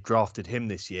drafted him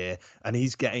this year, and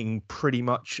he's getting pretty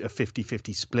much a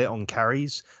 50-50 split on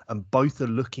carries, and both are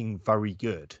looking very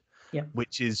good. Yeah,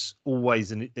 which is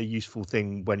always a useful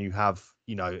thing when you have,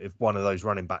 if one of those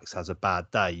running backs has a bad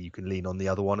day, you can lean on the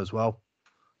other one as well.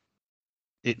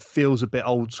 It feels a bit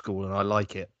old school, and I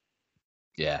like it.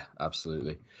 Yeah,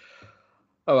 absolutely.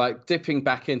 All right, dipping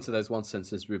back into those one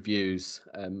sentence reviews.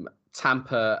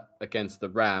 Tampa against the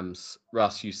Rams.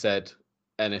 Russ, you said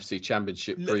NFC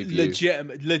Championship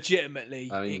preview. Legitimately,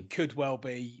 I mean, it could well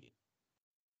be.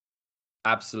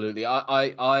 Absolutely.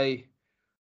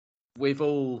 We've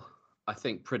all, I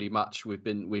think, pretty much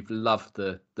we've loved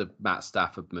the Matt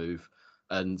Stafford move,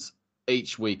 and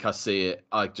each week I see it,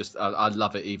 I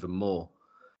love it even more.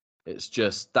 It's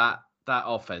just that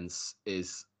offense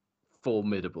is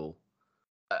formidable.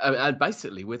 And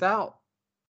basically, without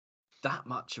that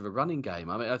much of a running game,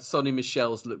 I mean, Sonny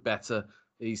Michel's looked better.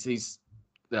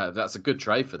 That's a good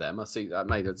trade for them. I see that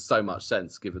made so much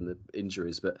sense given the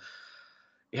injuries. But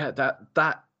yeah,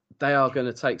 that they are going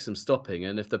to take some stopping.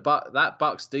 And if that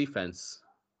Bucks defense,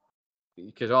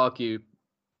 you could argue,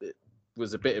 it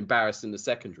was a bit embarrassed in the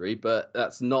secondary, but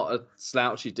that's not a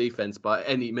slouchy defense by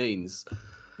any means.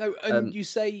 No, and you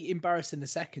say embarrassing the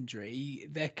secondary.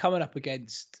 They're coming up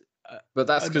against but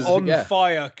that's an because on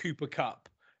fire Cooper Cup,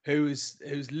 who's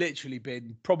literally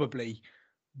been probably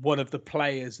one of the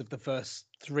players of the first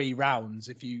 3 rounds.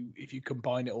 If you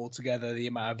combine it all together, the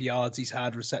amount of yards he's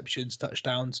had, receptions,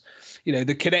 touchdowns,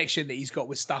 the connection that he's got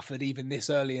with Stafford, even this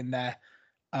early in their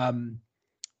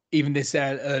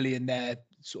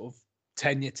sort of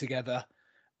tenure together.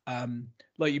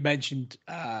 Like you mentioned,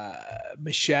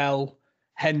 Michelle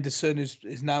Henderson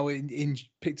is now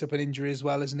picked up an injury as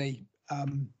well, isn't he?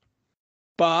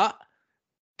 But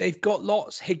they've got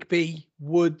lots. Higbee,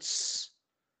 Woods,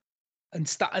 and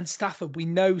Stafford. We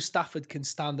know Stafford can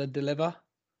stand and deliver.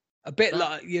 A bit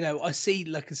like, I see,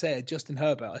 like I said, Justin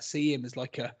Herbert. I see him as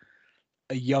like a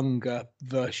younger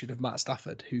version of Matt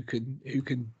Stafford who can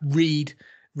read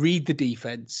the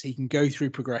defense. He can go through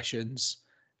progressions,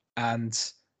 and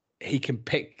he can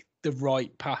pick the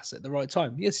right pass at the right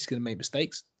time. Yes, he's going to make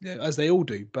mistakes, as they all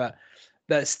do. But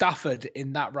that Stafford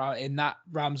in that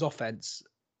Rams offense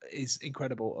is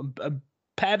incredible, and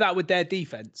pair that with their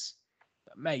defense,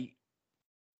 mate.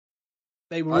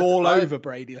 They were all over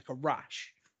Brady like a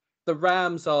rash. The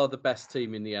Rams are the best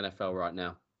team in the NFL right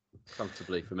now,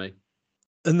 comfortably for me.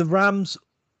 And the Rams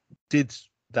did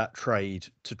that trade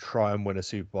to try and win a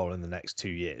Super Bowl in the next 2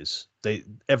 years.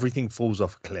 Everything falls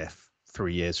off a cliff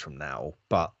 3 years from now,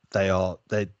 but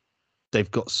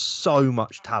they've got so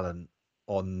much talent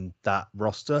on that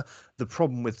roster. The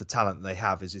problem with the talent they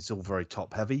have is it's all very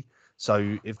top heavy.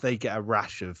 So if they get a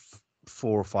rash of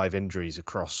 4 or 5 injuries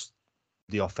across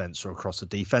the offense or across the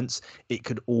defense, it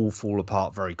could all fall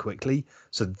apart very quickly.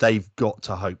 So they've got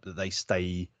to hope that they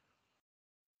stay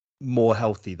more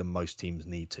healthy than most teams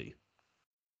need to.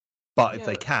 But if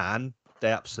they can,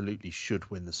 they absolutely should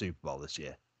win the Super Bowl this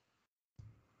year.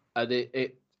 And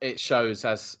it shows,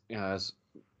 as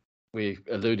we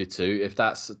alluded to, if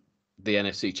that's the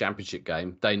NFC Championship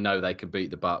game, they know they can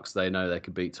beat the Bucs. They know they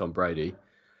can beat Tom Brady.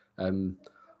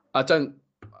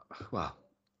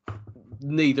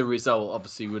 Neither result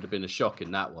obviously would have been a shock in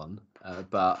that one,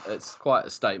 but it's quite a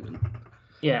statement.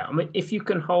 Yeah, I mean, if you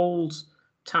can hold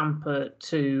Tampa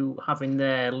to having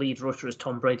their lead rusher as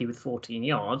Tom Brady with 14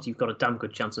 yards, you've got a damn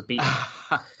good chance of beating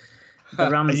them. The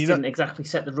Rams didn't exactly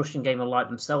set the rushing game alight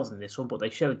themselves in this one, but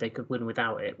they showed they could win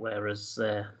without it, whereas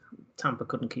Tampa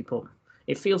couldn't keep up.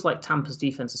 It feels like Tampa's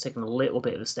defense has taken a little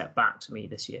bit of a step back to me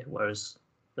this year, whereas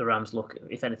the Rams look,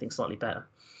 if anything, slightly better.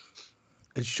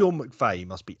 And Sean McVay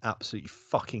must be absolutely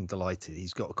fucking delighted.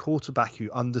 He's got a quarterback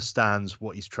who understands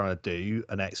what he's trying to do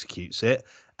and executes it,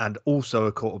 and also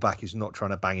a quarterback who's not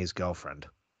trying to bang his girlfriend.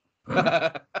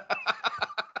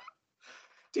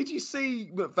 Did you see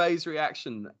McVay's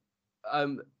reaction?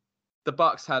 The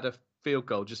Bucs had a field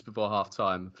goal just before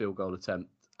halftime, field goal attempt,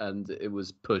 and it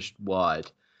was pushed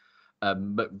wide.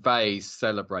 McVay's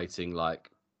celebrating like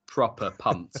proper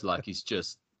pumped, like he's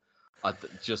just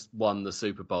won the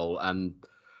Super Bowl, and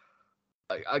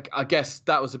I guess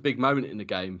that was a big moment in the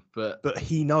game. But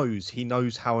he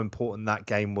knows how important that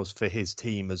game was for his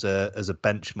team as a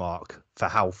benchmark for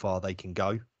how far they can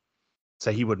go.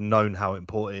 So he would have known how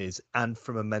important it is, and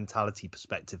from a mentality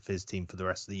perspective for his team for the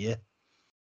rest of the year.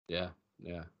 Yeah.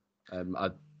 They're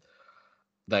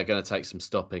going to take some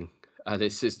stopping, and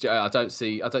it's just I don't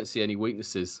see any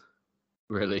weaknesses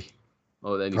really,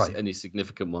 or any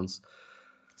significant ones.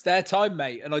 It's their time,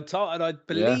 mate. And I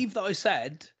believe that I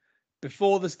said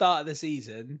before the start of the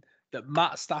season that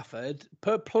Matt Stafford,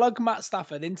 plug Matt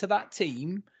Stafford into that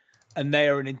team, and they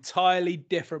are an entirely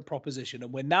different proposition.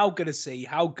 And we're now going to see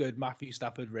how good Matthew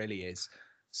Stafford really is.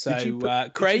 So,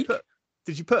 Craig?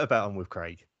 Did you put a bet on with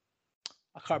Craig?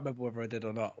 I can't remember whether I did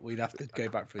or not. We'd have to go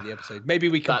back through the episode. Maybe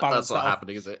we can balance that off. That's not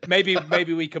happening, is it? Maybe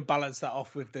we can balance that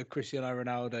off with the Cristiano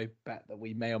Ronaldo bet that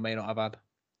we may or may not have had.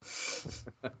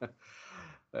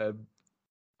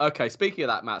 Okay, speaking of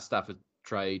that Matt Stafford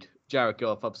trade, Jared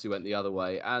Goff obviously went the other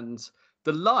way, and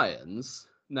the Lions,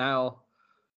 now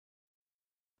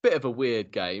bit of a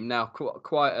weird game, now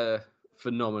quite a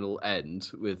phenomenal end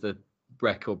with the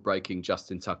record-breaking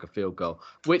Justin Tucker field goal,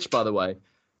 which, by the way,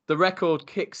 the record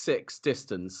kick 6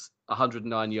 distance,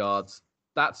 109 yards,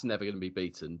 that's never going to be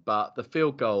beaten, but the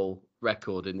field goal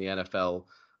record in the NFL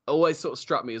always sort of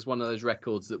struck me as one of those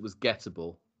records that was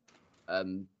gettable.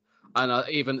 And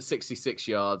even at 66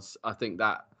 yards, I think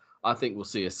we'll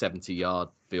see a 70-yard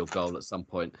field goal at some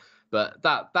point. But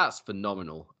that's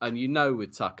phenomenal. And you know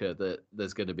with Tucker that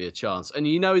there's going to be a chance. And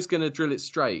you know he's going to drill it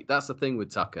straight. That's the thing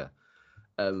with Tucker.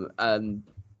 And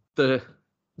the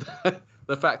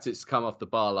the fact it's come off the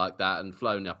bar like that and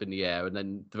flown up in the air, and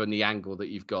then from the angle that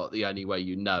you've got, the only way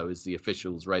is the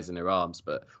officials raising their arms.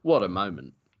 But what a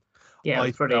moment. Yeah,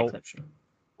 it's pretty exceptional.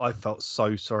 I felt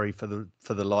so sorry for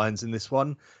the Lions in this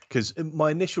one, because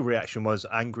my initial reaction was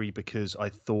angry because I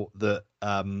thought that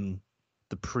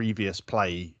the previous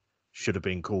play should have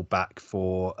been called back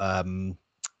for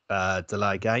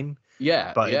delay game.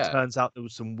 Yeah, But yeah. it turns out there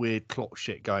was some weird clock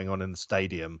shit going on in the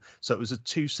stadium. So it was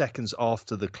 2 seconds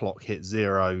after the clock hit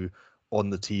 0 on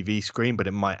the TV screen, but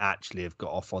it might actually have got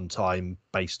off on time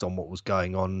based on what was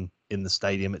going on in the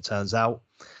stadium, it turns out.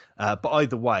 But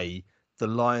either way, the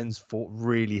Lions fought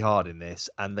really hard in this,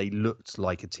 and they looked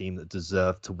like a team that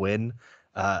deserved to win.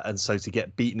 And so to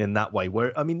get beaten in that way,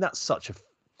 that's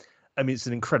it's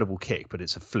an incredible kick, but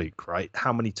it's a fluke, right?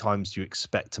 How many times do you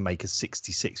expect to make a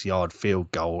 66-yard field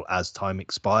goal as time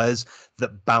expires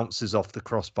that bounces off the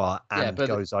crossbar and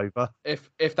goes over?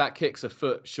 If that kick's a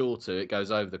foot shorter, it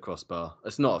goes over the crossbar.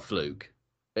 It's not a fluke.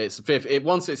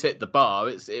 Once it's hit the bar,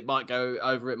 it might go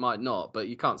over, it might not. But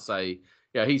you can't say,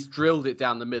 he's drilled it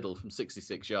down the middle from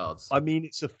 66 yards. I mean,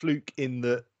 it's a fluke in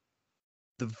that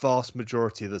the vast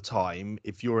majority of the time,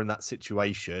 if you're in that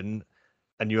situation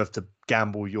and you have to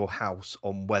gamble your house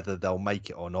on whether they'll make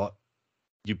it or not,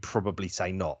 you probably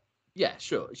say not. Yeah,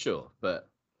 sure. But,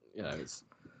 it's...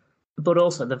 But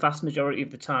also, the vast majority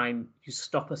of the time, you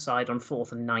stop a side on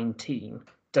 4th and 19.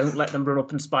 Don't let them run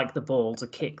up and spike the ball to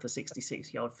kick the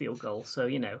 66-yard field goal. So,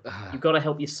 you've got to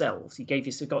help yourselves. You got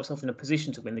yourself in a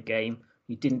position to win the game.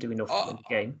 You didn't do enough to win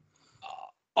the game.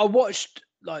 I watched,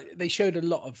 they showed a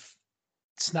lot of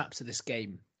snaps of this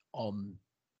game on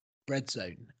Red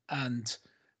Zone, and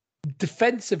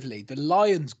defensively, the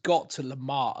Lions got to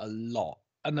Lamar a lot,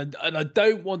 and I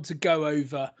don't want to go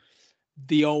over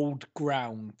the old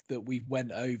ground that we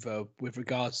went over with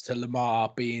regards to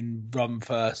Lamar being run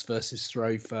first versus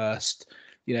throw first.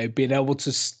 Being able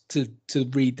to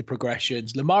read the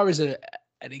progressions. Lamar is an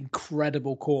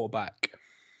incredible quarterback,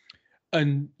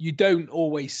 and you don't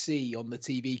always see on the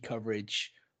TV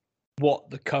coverage what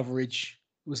the coverage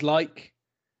was like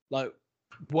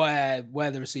where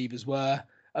the receivers were.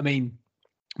 I mean,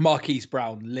 Marquise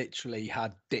Brown literally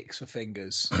had dicks for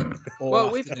fingers.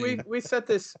 Well, we said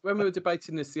this when we were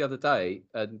debating this the other day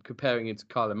and comparing him to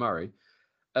Kyler Murray.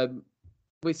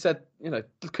 We said,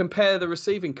 compare the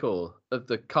receiving core of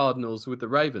the Cardinals with the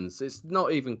Ravens. It's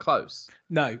not even close.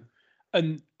 No.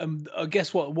 And I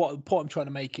guess what the point I'm trying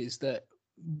to make is that,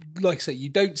 like I say, you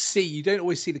don't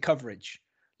always see the coverage.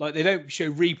 Like, they don't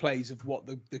show replays of what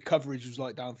the coverage was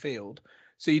like downfield.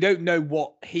 So you don't know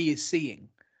what he is seeing,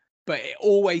 but it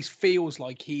always feels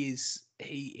like he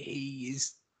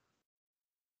is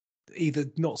either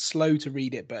not slow to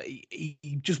read it, but he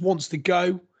just wants to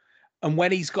go. And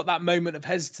when he's got that moment of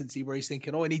hesitancy where he's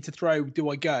thinking, "Oh, I need to throw. Do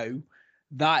I go?"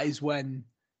 That is when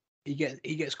he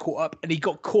gets caught up, and he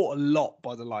got caught a lot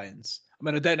by the Lions. I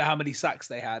mean, I don't know how many sacks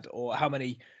they had or how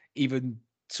many even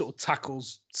sort of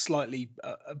tackles slightly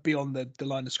beyond the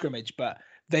line of scrimmage, but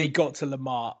they got to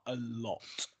Lamar a lot.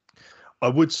 I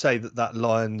would say that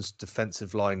Lions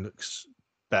defensive line looks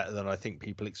better than I think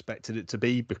people expected it to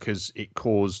be, because it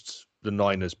caused the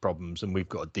Niners problems, and we've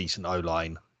got a decent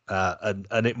O-line.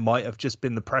 And it might have just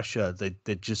been the pressure.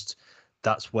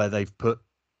 That's where they've put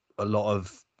a lot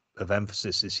of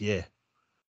emphasis this year.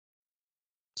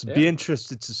 So be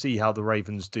interested to see how the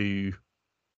Ravens do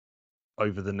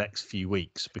over the next few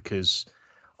weeks, because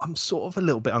I'm sort of a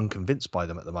little bit unconvinced by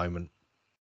them at the moment.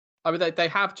 I mean, they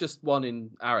have just won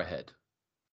in Arrowhead.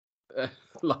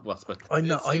 I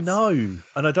know,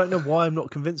 and I don't know why I'm not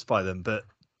convinced by them, but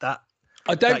that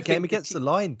game against the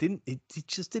Lions it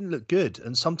just didn't look good.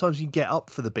 And sometimes you get up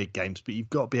for the big games, but you've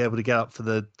got to be able to get up for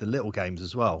the little games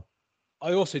as well.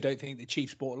 I also don't think the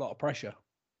Chiefs brought a lot of pressure.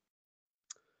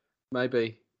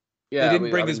 Maybe. Yeah, they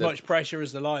didn't bring as much pressure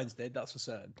as the Lions did, that's for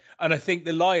certain. And I think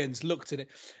the Lions looked at it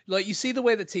like, you see the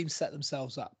way the teams set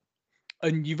themselves up,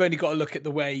 and you've only got to look at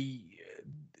the way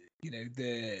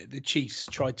the Chiefs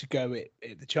tried to go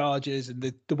at the Chargers, and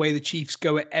the way the Chiefs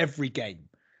go at every game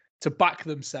to back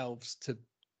themselves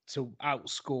to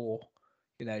outscore.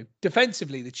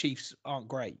 Defensively, the Chiefs aren't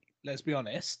great. Let's be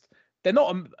honest. They're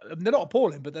not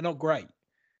appalling, but they're not great.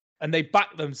 And they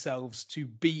back themselves to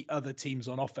beat other teams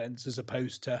on offense as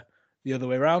opposed to the other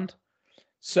way around.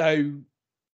 So,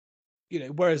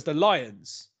 whereas the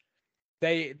Lions,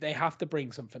 they have to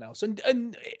bring something else.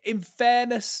 And in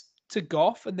fairness to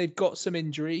Goff, and they've got some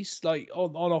injuries like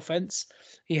on offense.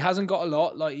 He hasn't got a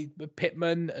lot, like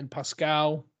Pittman and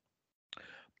Pascal,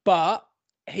 but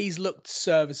he's looked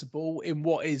serviceable in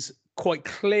what is quite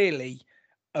clearly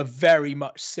a very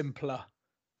much simpler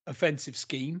offensive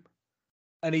scheme,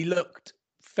 and he looked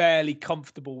fairly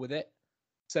comfortable with it.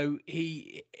 So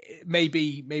he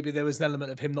maybe there was an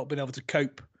element of him not being able to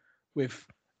cope with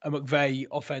a McVay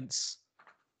offense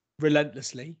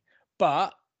relentlessly,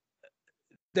 but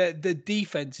the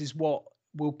defense is what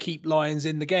will keep Lions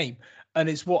in the game, and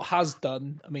it's what has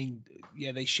done. I mean,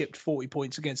 yeah, they shipped 40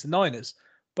 points against the Niners,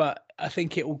 but I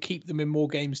think it will keep them in more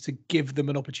games to give them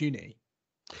an opportunity.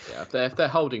 Yeah, if they're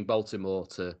holding Baltimore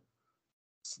to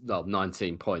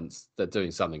 19 points, they're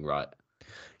doing something right.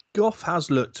 Goff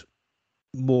has looked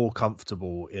more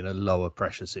comfortable in a lower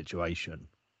pressure situation,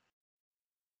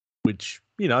 which,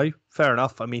 fair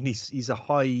enough. I mean, he's a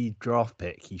high draft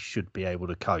pick. He should be able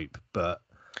to cope, but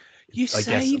you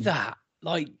say that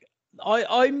like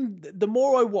I'm the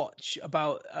more I watch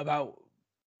about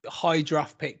high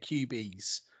draft pick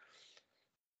QBs,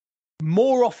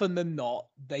 more often than not,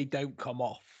 they don't come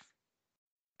off.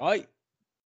 Right?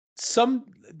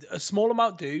 A small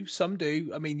amount do, some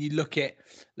do. I mean,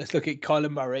 let's look at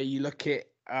Kyler Murray. You look at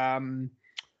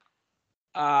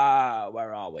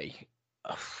where are we?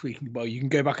 You can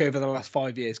go back over the last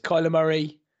 5 years. Kyler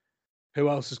Murray. Who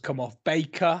else has come off?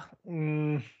 Baker.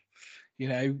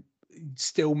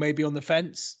 Still maybe on the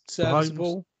fence.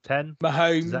 Serviceable. 10.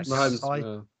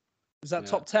 Mahomes. Is that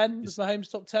top 10? Was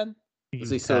Mahomes top 10? Was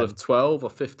he sort of 12 or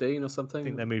 15 or something? I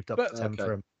think they moved up to 10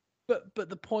 for him. But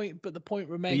the point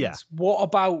remains. Yeah. What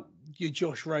about your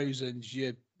Josh Rosens,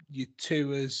 your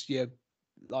Tuas, your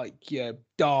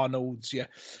Darnolds, your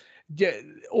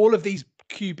all of these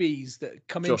QBs that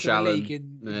come into the league?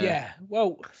 And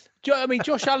well, I mean,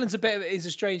 Josh Allen's is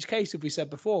a strange case, as we said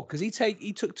before, because he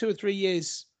took 2 or 3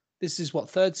 years. This is what,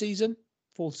 fourth season.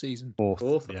 Fourth, I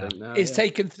think now. It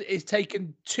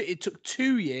took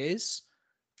 2 years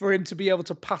for him to be able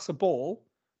to pass a ball,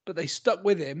 but they stuck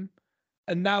with him,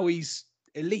 and now he's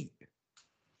elite.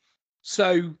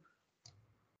 So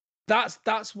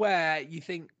that's where you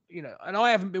think, and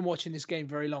I haven't been watching this game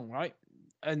very long, right?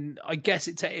 And I guess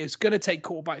it's going to take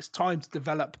quarterbacks time to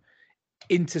develop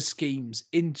into schemes,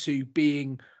 into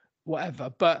being whatever.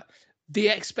 But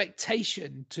the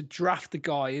expectation to draft the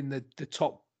guy in the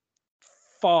top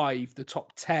 5, the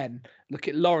top 10, look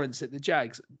at Lawrence at the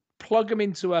Jags, plug him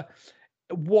into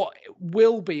what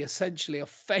will be essentially a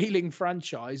failing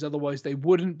franchise. Otherwise, they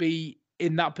wouldn't be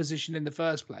in that position in the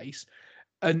first place.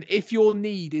 And if your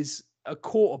need is a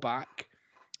quarterback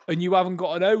and you haven't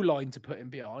got an O-line to put him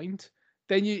behind,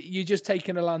 then you're just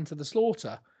taking a land to the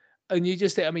slaughter. And you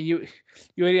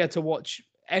only had to watch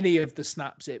any of the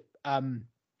snaps at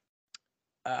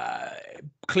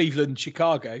Cleveland,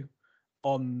 Chicago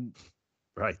on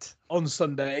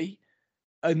Sunday,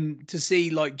 and to see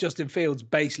like Justin Fields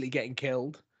basically getting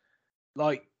killed.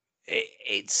 Like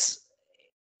it's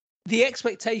the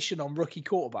expectation on rookie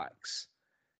quarterbacks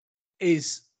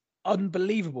is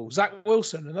unbelievable. Zach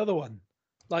Wilson, another one.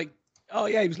 Like, oh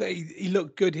yeah, he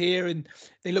looked good here, and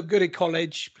they look good at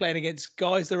college, playing against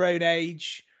guys their own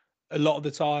age a lot of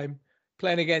the time,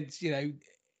 playing against,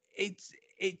 it's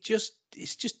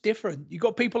just different. You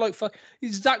got people like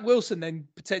Zach Wilson, then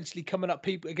potentially coming up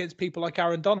against people like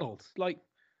Aaron Donald. Like,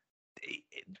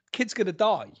 kid's gonna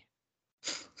die.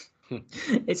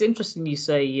 It's interesting you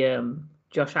say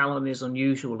Josh Allen is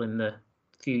unusual in the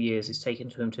few years it's taken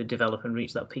for him to develop and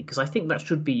reach that peak, because I think that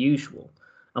should be usual.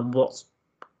 And what's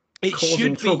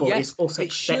causing trouble is also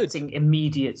expecting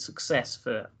immediate success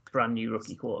for brand new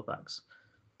rookie quarterbacks.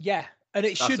 Yeah, and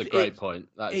That's a great point.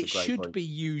 It should be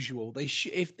usual. They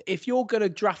if you're going to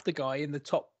draft a guy in the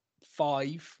top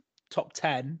 5, top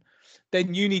 10,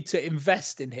 then you need to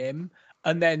invest in him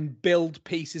and then build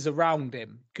pieces around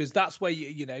him, because that's where do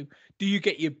you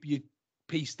get your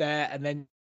piece there and then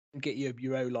get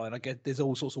your O-line? I guess there's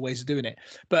all sorts of ways of doing it.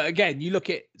 But again, you look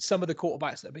at some of the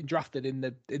quarterbacks that have been drafted in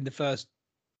the first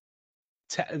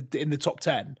in the top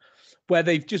 10, where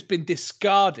they've just been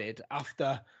discarded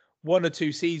after 1 or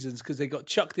 2 seasons because they got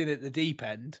chucked in at the deep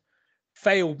end,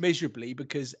 failed miserably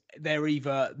because they're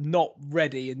either not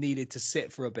ready and needed to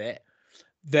sit for a bit.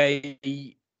 They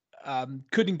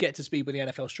couldn't get to speed with the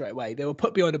NFL straight away. They were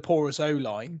put behind a porous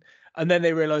O-line, and then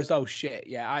they realized, oh shit,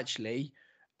 yeah, actually,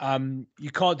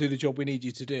 you can't do the job we need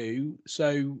you to do.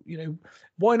 So,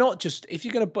 why not just, if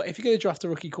you're going to draft a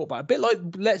rookie quarterback, a bit like,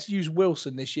 let's use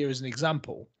Wilson this year as an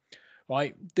example,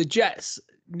 right? The Jets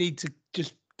need to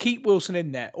just keep Wilson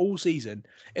in there all season.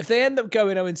 If they end up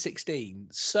going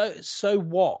 0-16, so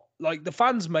what? Like, the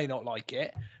fans may not like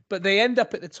it, but they end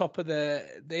up at the top of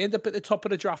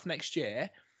the draft next year,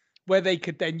 where they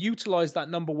could then utilize that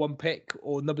number 1 pick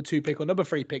or number 2 pick or number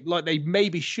 3 pick, like they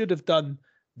maybe should have done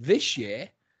this year,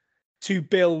 to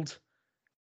build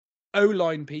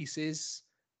O-line pieces,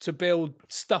 to build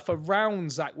stuff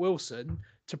around Zach Wilson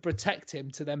to protect him,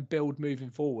 to then build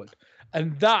moving forward.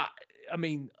 And that, I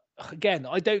mean, again,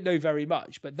 I don't know very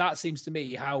much, but that seems to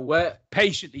me how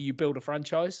patiently you build a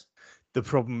franchise. the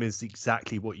problem is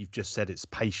exactly what you've just said. It's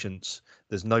patience.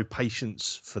 There's no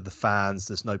patience for the fans.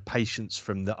 There's no patience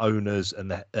from the owners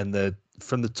and the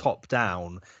from the top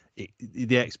down.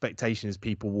 The expectation is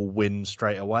people will win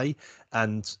straight away,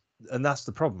 and that's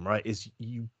the problem, right? Is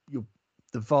you're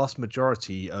the vast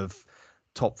majority of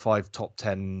top 5, top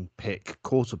 10 pick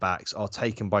quarterbacks are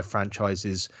taken by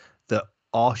franchises that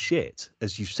are shit,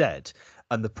 as you said.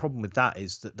 And the problem with that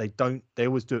is that they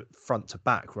always do it front to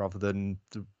back rather than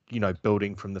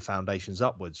building from the foundations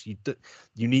upwards. You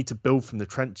need to build from the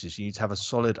trenches. You need to have a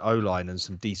solid O-line and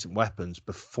some decent weapons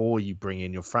before you bring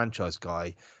in your franchise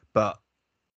guy. But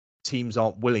teams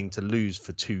aren't willing to lose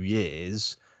for 2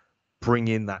 years, bring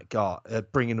in that guy,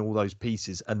 bring in all those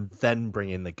pieces, and then bring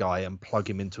in the guy and plug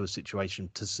him into a situation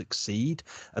to succeed.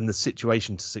 And the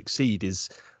situation to succeed is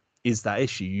that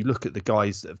issue. You look at the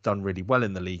guys that have done really well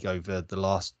in the league over the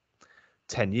last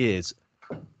 10 years,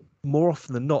 more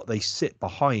often than not, they sit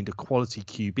behind a quality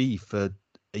QB for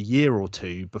a year or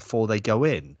two before they go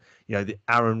in. The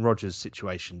Aaron Rodgers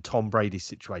situation, Tom Brady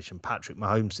situation, Patrick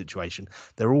Mahomes situation,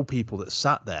 they're all people that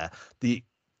sat there.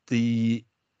 The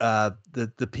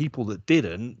people that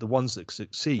didn't, the ones that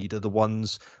succeed, are the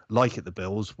ones like at the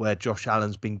Bills, where Josh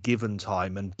Allen's been given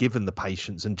time and given the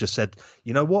patience and just said,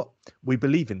 you know what, we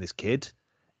believe in this kid.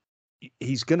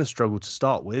 He's going to struggle to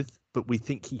start with, but we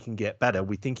think he can get better.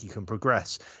 We think he can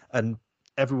progress. And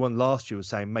everyone last year was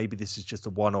saying maybe this is just a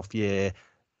one-off year.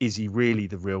 Is he really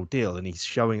the real deal? And he's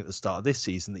showing at the start of this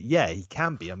season that, yeah, he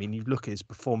can be. I mean, you look at his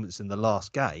performance in the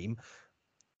last game.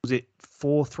 Was it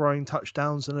 4 throwing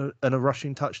touchdowns and a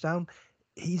rushing touchdown?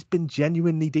 He's been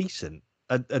genuinely decent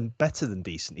and better than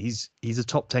decent. He's a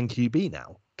top 10 QB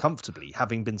now, comfortably,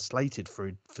 having been slated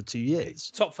for 2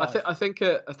 years. Top 5. I think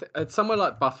at somewhere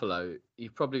like Buffalo,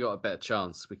 you've probably got a better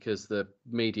chance because the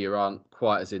media aren't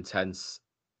quite as intense.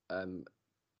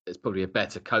 It's probably a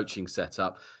better coaching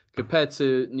setup compared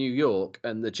to New York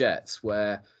and the Jets,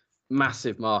 where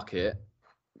massive market,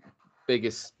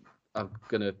 biggest. I'm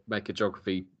going to make a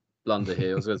geography blunder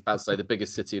here. I was about to say the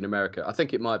biggest city in America. I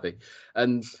think it might be.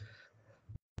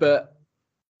 But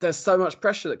there's so much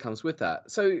pressure that comes with that.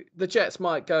 So the Jets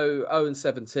might go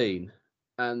 0-17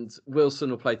 and Wilson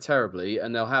will play terribly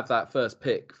and they'll have that first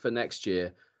pick for next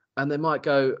year. And they might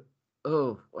go,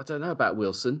 oh, I don't know about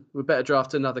Wilson. We better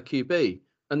draft another QB.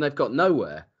 And they've got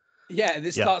nowhere. Yeah,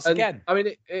 this starts again. I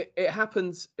mean, it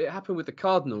happened. It happened with the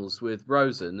Cardinals with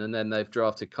Rosen, and then they've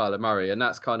drafted Kyler Murray, and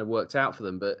that's kind of worked out for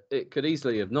them. But it could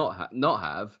easily have not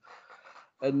have.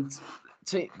 And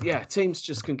teams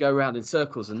just can go around in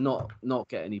circles and not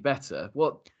get any better.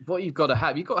 What you've got to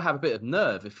have a bit of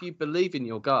nerve. If you believe in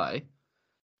your guy,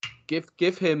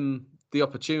 give him the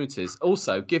opportunities.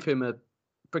 Also, give him a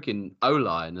freaking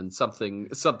O-line and something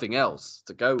else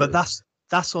to go with. But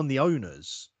that's on the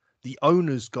owners. The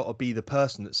owner's got to be the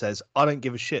person that says, I don't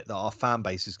give a shit that our fan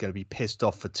base is going to be pissed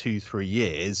off for 2-3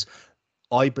 years.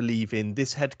 I believe in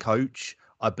this head coach.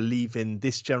 I believe in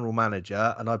this general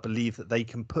manager. And I believe that they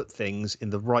can put things in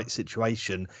the right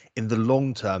situation in the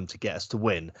long term to get us to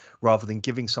win, rather than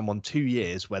giving someone 2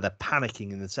 years where they're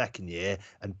panicking in the second year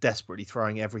and desperately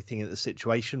throwing everything at the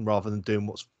situation rather than doing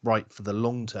what's right for the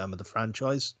long term of the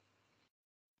franchise.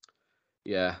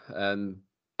 Yeah.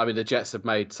 I mean, the Jets have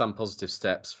made some positive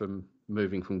steps from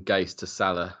moving from Gase to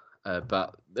Salah,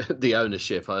 but the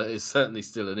ownership is certainly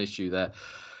still an issue there.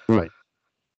 Right.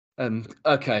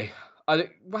 Okay.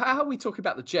 How are we talking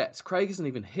about the Jets? Craig isn't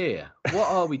even here. What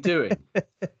are we doing?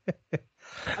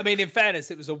 I mean, in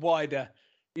fairness, it was a wider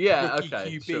rookie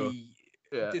QB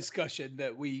discussion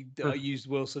that I used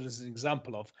Wilson as an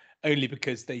example of, only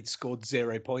because they'd scored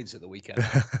 0 points at the weekend.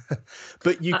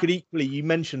 But you could equally, you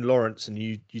mentioned Lawrence and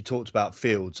you talked about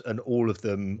Fields, and all of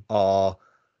them are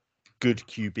good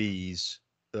QBs,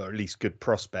 or at least good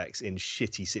prospects in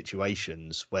shitty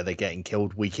situations where they're getting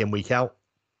killed week in, week out.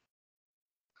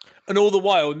 And all the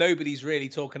while, nobody's really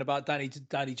talking about Danny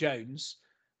Jones,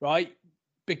 right?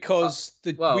 Because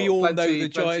we all know the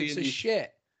Giants are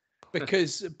shit.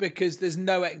 Because there's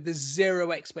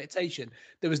zero expectation.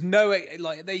 There was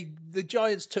the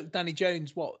Giants took Danny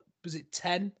Jones. What was it?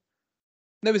 10?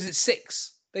 No, was it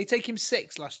 6? They take him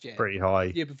 6 last year. Pretty high.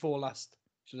 Year before last,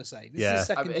 should I say? This is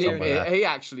the second year. He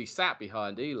actually sat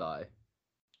behind Eli.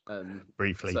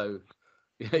 Briefly. So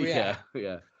yeah.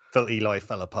 Felt Eli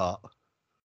fell apart.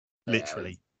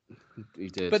 Literally. He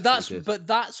did. But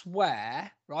that's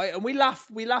where, right? And we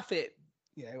laugh at,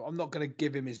 I'm not going to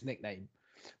give him his nickname,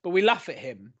 but we laugh at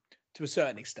him to a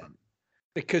certain extent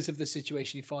because of the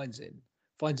situation he finds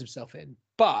himself in.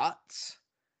 But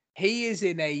he is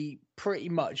in a pretty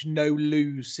much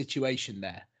no-lose situation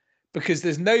there, because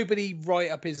there's nobody right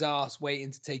up his arse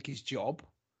waiting to take his job,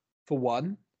 for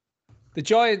one. The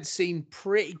Giants seem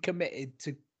pretty committed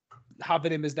to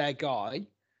having him as their guy.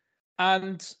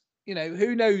 And,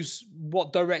 who knows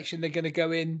what direction they're going to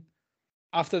go in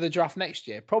after the draft next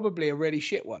year. Probably a really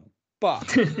shit one.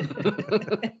 But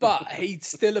he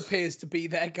still appears to be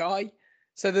their guy.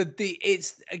 So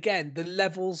it's again the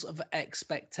levels of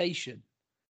expectation.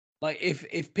 Like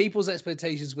if people's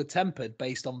expectations were tempered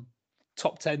based on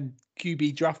top 10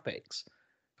 QB draft picks,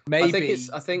 maybe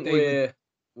I think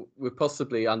we're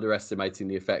possibly underestimating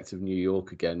the effect of New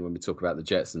York again when we talk about the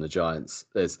Jets and the Giants.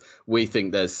 It's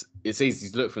easy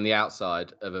to look from the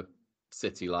outside of a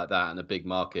city like that and a big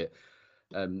market.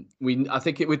 I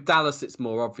think with Dallas it's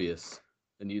more obvious,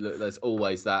 and you look. There's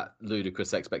always that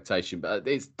ludicrous expectation, but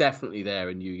it's definitely there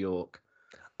in New York.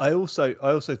 I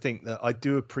also think that I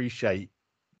do appreciate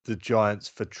the Giants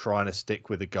for trying to stick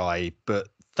with a guy, but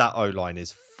that O-line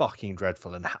is fucking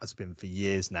dreadful and has been for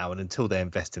years now. And until they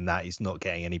invest in that, he's not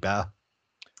getting any better.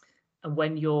 And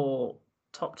when your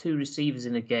top two receivers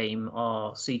in a game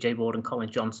are CJ Ward and Colin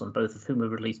Johnson, both of whom were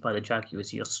released by the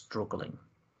Jaguars, you're struggling.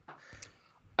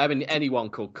 I mean, anyone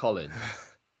called Colin.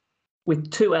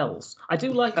 With 2 L's. I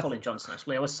do like Colin Johnson,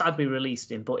 actually. I was sad we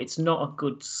released him, but it's not a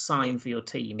good sign for your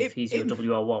team if he's your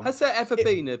WR1. Has there ever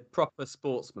been a proper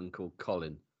sportsman called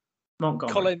Colin?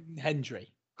 Montgomery. Colin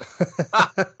Hendry.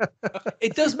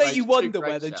 It does make you wonder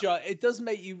where it does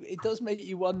make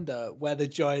you wonder where the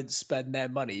Giants spend their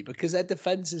money, because their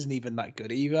defense isn't even that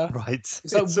good either. Right.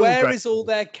 So where is all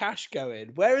their cash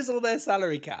going? Where is all their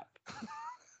salary cap?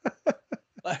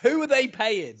 Like, who are they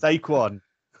paying? Saquon.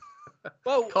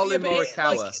 Well, Colin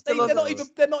Morikawa.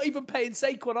 They're not even paying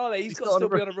Saquon, are they? He's got to still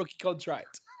be on a rookie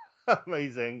contract.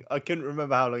 Amazing. I couldn't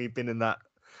remember how long he'd been in that.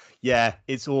 Yeah,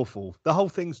 it's awful. The whole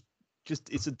thing's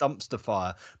it's a dumpster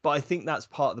fire. But I think that's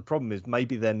part of the problem, is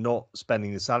maybe they're not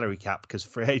spending the salary cap because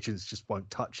free agents just won't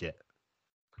touch it.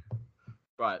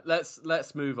 Right,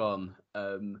 let's move on.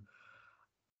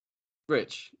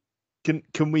 Rich,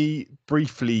 can we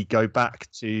briefly go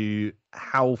back to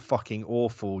how fucking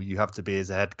awful you have to be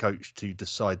as a head coach to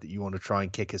decide that you want to try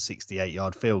and kick a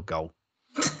 68-yard field goal?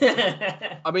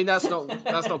 I mean, that's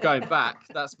not going back.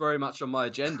 That's very much on my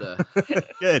agenda.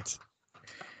 Good.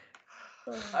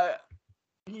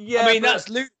 Yeah, I mean, that's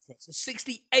ludicrous. A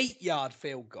 68-yard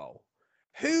field goal.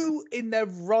 Who in their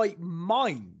right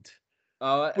mind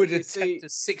would attempt a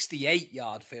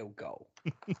 68-yard field goal?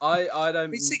 I don't. I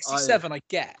mean, 67, I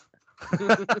get.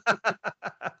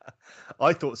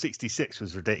 I thought 66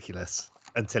 was ridiculous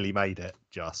until he made it.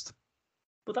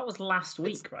 But that was last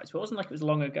week, right? So it wasn't like it was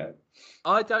long ago.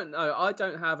 I don't know. I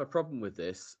don't have a problem with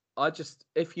this.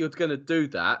 If you're going to do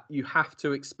that, you have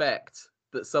to expect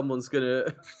that someone's going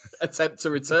to attempt to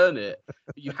return it.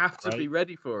 You have to be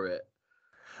ready for it.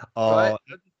 Right?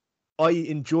 I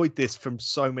enjoyed this from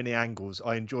so many angles.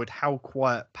 I enjoyed how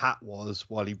quiet Pat was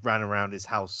while he ran around his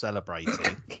house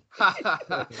celebrating.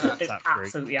 It's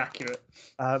absolutely accurate.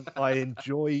 I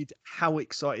enjoyed how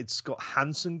excited Scott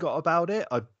Hansen got about it.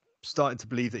 I'm starting to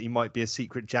believe that he might be a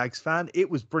secret Jags fan. It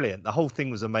was brilliant. The whole thing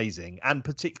was amazing, and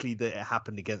particularly that it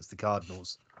happened against the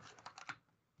Cardinals.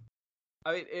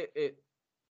 I mean,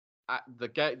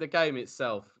 the game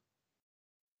itself.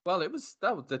 Well,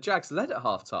 the Jags led at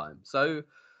halftime, so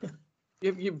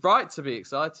you're right to be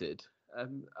excited.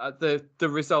 The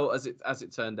result, as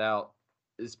it turned out,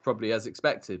 is probably as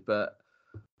expected, but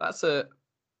that's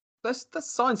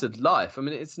signs of life. I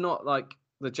mean, it's not like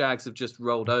the Jags have just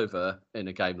rolled over in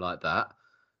a game like that.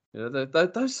 You know,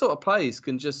 those sort of plays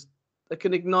can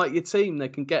ignite your team. They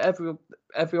can get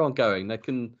everyone going. They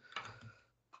can.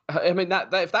 I mean,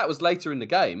 that if that was later in the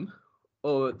game,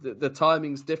 or the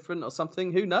timing's different or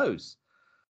something, who knows?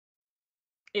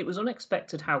 It was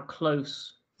unexpected how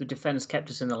close the defense kept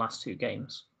us in the last 2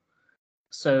 games.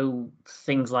 So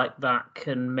things like that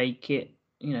can make it,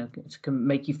 can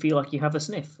make you feel like you have a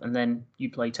sniff, and then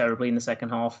you play terribly in the second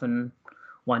half and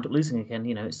wind up losing again.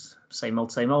 It's same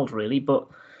old, really. But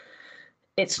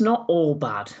it's not all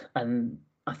bad. And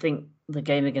I think the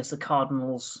game against the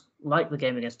Cardinals, like the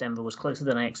game against Denver, was closer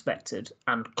than I expected,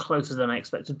 and closer than I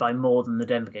expected by more than the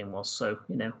Denver game was. So,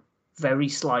 very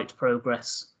slight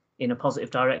progress in a positive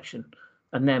direction.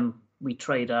 And then we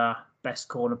trade our best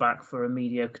cornerback for a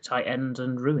mediocre tight end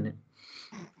and ruin it.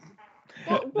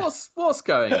 What's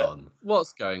going on?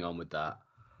 What's going on with that?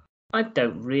 I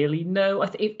don't really know.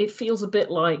 It feels a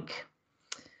bit like,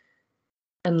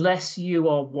 unless you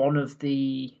are one of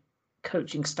the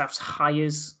coaching staff's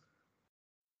hires,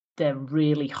 they're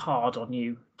really hard on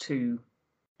you to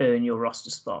earn your roster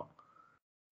spot.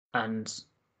 And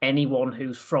anyone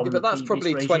who's from but that's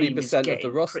probably 20% of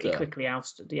the roster. Pretty quickly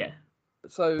ousted, yeah.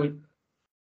 So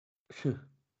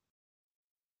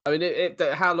I mean,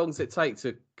 how long does it take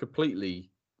to completely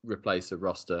replace a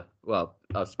roster? Well,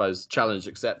 I suppose challenge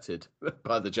accepted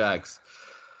by the Jags.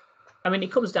 I mean,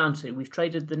 it comes down to we've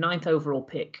traded the 9th overall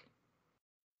pick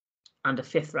and a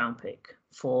 5th round pick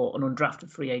for an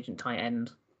undrafted free agent tight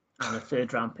end and a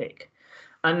 3rd round pick.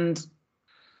 And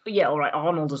yeah, all right,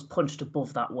 Arnold has punched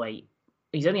above that weight.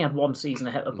 He's only had one season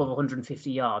above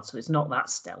 150 yards, so it's not that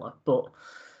stellar. But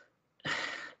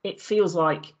it feels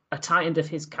like a tight end of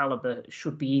his caliber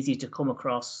should be easier to come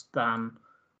across than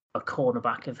a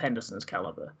cornerback of Henderson's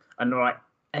caliber. And all right,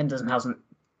 Henderson hasn't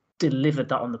delivered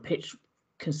that on the pitch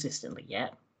consistently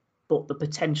yet, but the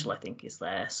potential, I think, is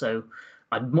there. So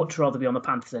I'd much rather be on the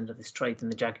Panthers end of this trade than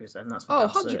the Jaguars end. That's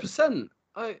 100%.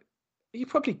 You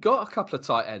probably got a couple of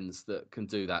tight ends that can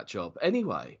do that job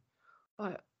anyway.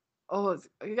 I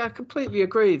completely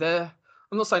agree. I'm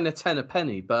not saying they're 10 a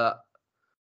penny, but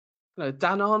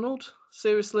Dan Arnold,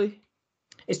 seriously.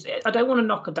 I don't want to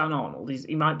knock Dan Arnold.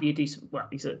 He might be a decent. Well,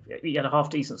 he had a half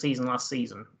decent season last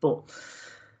season, but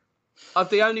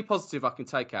the only positive I can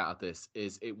take out of this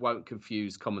is it won't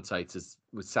confuse commentators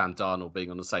with Sam Darnold being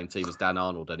on the same team as Dan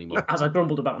Arnold anymore. As I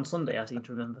grumbled about on Sunday, I seem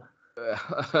to remember.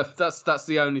 That's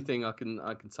the only thing I can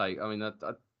take. I mean, I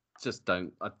just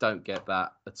don't get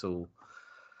that at all.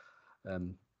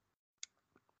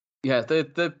 Yeah,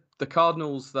 the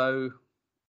Cardinals though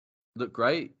look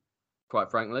great, quite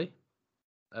frankly.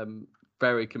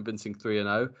 Very convincing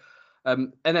 3-0.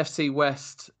 NFC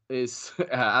West is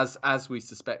as we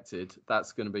suspected.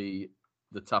 That's going to be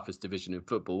the toughest division in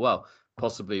football. Well,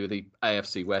 possibly with the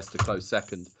AFC West a close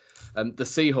second. The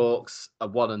Seahawks are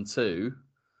 1-2.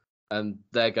 And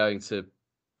they're going to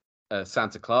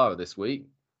Santa Clara this week.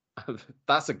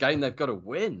 That's a game they've got to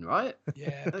win, right?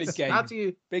 Yeah, big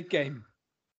game. Big game.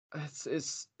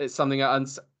 It's something. And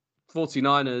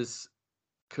 49ers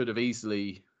could have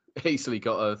easily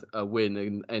got a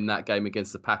win in that game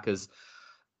against the Packers.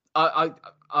 I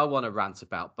want to rant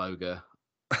about Boga.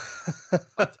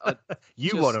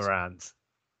 You want to rant?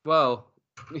 Well,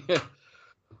 yeah.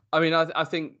 I mean, I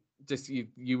think. Just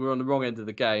you were on the wrong end of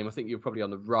the game. I think you were probably on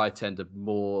the right end of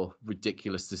more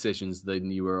ridiculous decisions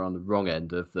than you were on the wrong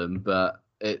end of them. But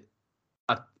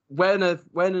when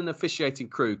an officiating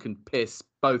crew can piss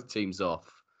both teams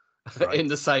off in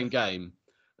the same game,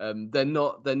 they're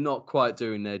not quite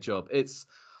doing their job. It's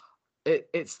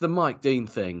the Mike Dean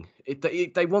thing.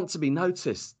 They want to be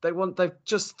noticed. They're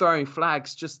just throwing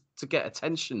flags just to get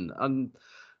attention. And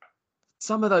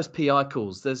some of those PI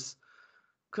calls,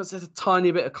 because there's a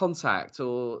tiny bit of contact,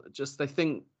 or just they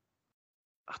think,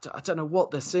 I don't know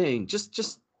what they're seeing.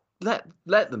 Just let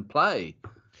them play.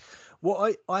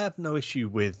 Well, I have no issue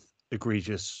with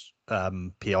egregious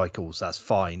PI calls. That's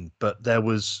fine, but there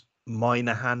was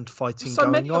minor hand fighting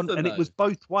going on, and it was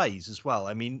both ways as well.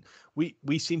 I mean,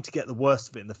 we seem to get the worst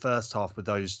of it in the first half with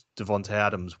those Devontae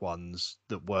Adams ones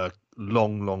that were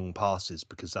long passes,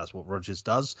 because that's what Rodgers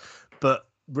does. But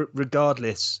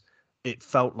regardless, it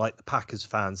felt like the Packers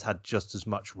fans had just as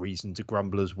much reason to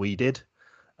grumble as we did.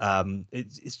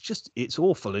 It's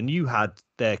awful. And you had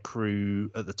their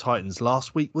crew at the Titans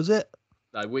last week, was it?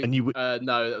 No, no,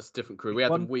 that was a different crew. We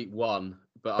had them week 1,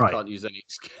 but I can't use any.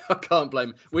 I can't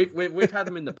blame. We've had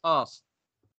them in the past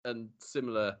and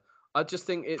similar. I just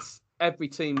think it's every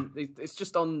team. It's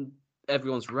just on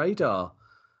everyone's radar.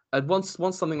 And once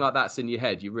something like that's in your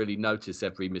head, you really notice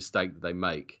every mistake that they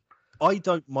make. I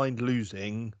don't mind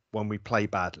losing when we play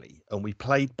badly, and we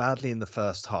played badly in the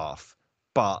first half,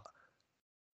 but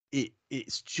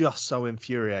it's just so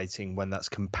infuriating when that's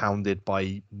compounded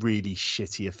by really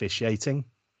shitty officiating.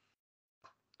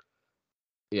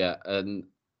 Yeah, and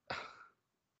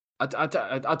I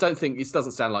don't think it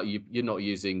doesn't sound like you're not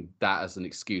using that as an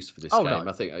excuse for this game. No.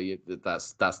 I think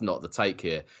that's not the take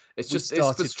here. It's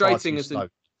frustrating as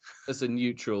a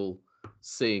neutral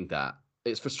seeing that.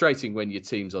 It's frustrating when your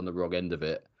team's on the wrong end of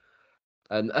it.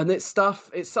 And it's stuff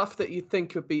that you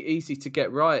think would be easy to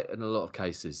get right in a lot of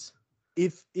cases.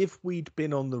 If we'd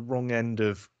been on the wrong end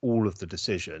of all of the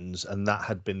decisions and that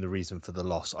had been the reason for the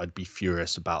loss, I'd be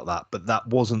furious about that. But that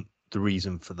wasn't the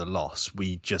reason for the loss.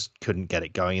 We just couldn't get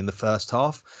it going in the first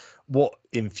half. What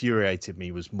infuriated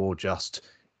me was more just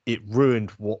it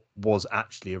ruined what was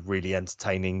actually a really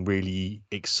entertaining, really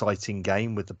exciting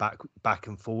game with the back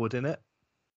and forward in it.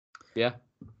 Yeah.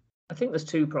 I think there's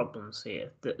two problems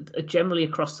here. Generally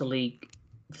across the league,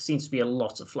 there seems to be a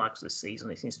lot of flags this season.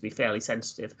 It seems to be fairly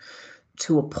sensitive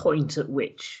to a point at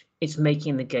which it's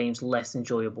making the games less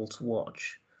enjoyable to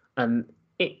watch. And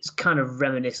it's kind of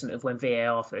reminiscent of when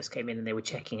VAR first came in and they were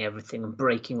checking everything and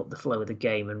breaking up the flow of the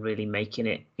game and really making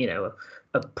it,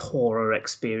 a poorer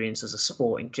experience as a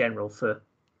sport in general for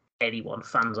anyone,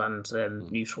 fans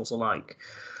and neutrals alike.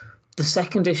 The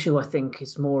second issue, I think,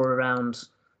 is more around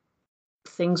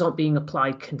things aren't being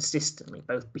applied consistently,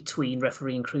 both between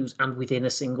referee and crews and within a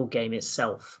single game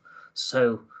itself.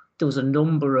 So there was a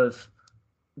number of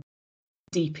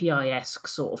DPI-esque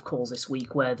sort of calls this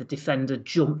week where the defender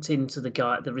jumped into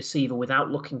the receiver without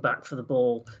looking back for the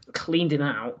ball, cleaned him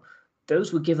out.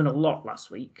 Those were given a lot last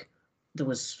week. There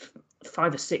was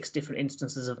 5 or 6 different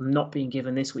instances of not being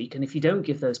given this week. And if you don't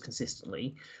give those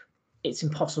consistently, it's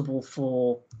impossible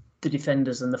for the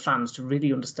defenders and the fans to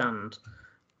really understand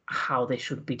how they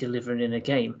should be delivering in a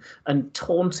game. And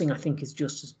taunting, I think, is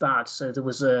just as bad. So there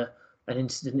was an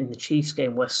incident in the Chiefs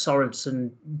game where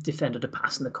Sorensen defended a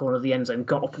pass in the corner of the end zone,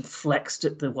 got up and flexed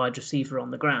at the wide receiver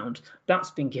on the ground.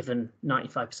 That's been given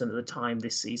 95% of the time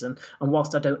this season. And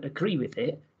whilst I don't agree with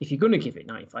it, if you're going to give it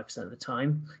 95% of the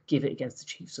time, give it against the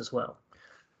Chiefs as well.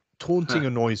 Taunting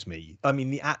annoys me. I mean,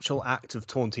 the actual act of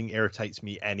taunting irritates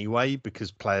me anyway,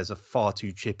 because players are far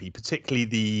too chippy, particularly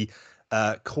the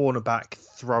cornerback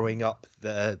throwing up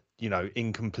the,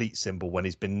 incomplete symbol when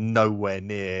he's been nowhere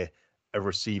near a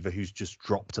receiver who's just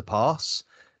dropped a pass.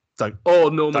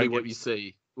 Normally what you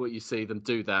see them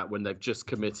do that when they've just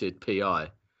committed PI.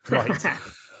 Right.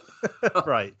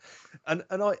 Right. And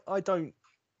I don't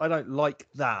like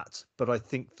that, but I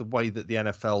think the way that the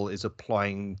NFL is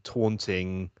applying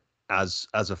taunting as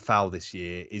a foul this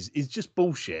year is just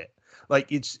bullshit. Like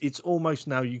it's almost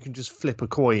now you can just flip a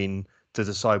coin to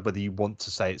decide whether you want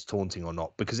to say it's taunting or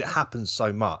not, because it happens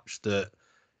so much that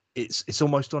it's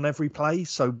almost on every play.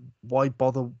 So why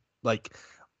bother? Like,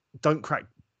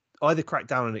 either crack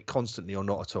down on it constantly or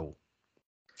not at all.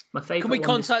 My favorite.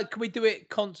 Can we do it?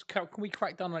 Can we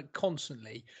crack down on it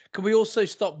constantly? Can we also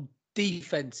stop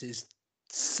defenses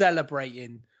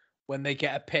celebrating when they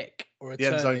get a pick or a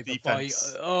turnover?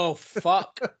 Oh,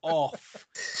 fuck off!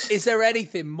 Is there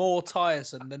anything more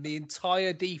tiresome than the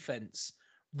entire defense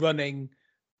running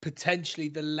potentially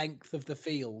the length of the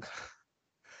field?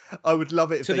 I would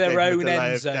love it if to they their gave own a delay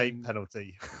end of zone game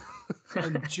penalty.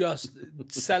 and just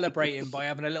celebrating by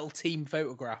having a little team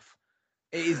photograph.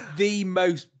 It is the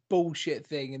most bullshit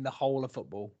thing in the whole of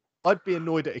football. I'd be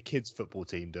annoyed at a kids' football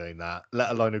team doing that, let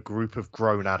alone a group of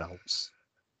grown adults.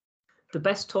 The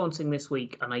best taunting this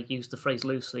week, and I use the phrase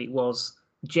loosely, was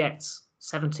Jets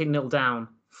 17-0 down,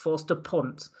 forced a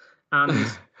punt, and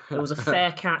there was a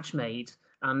fair catch made,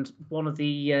 and one of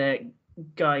the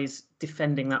guys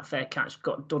defending that fair catch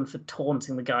got done for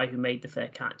taunting the guy who made the fair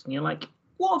catch. And you're like,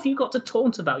 what have you got to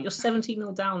taunt about? You're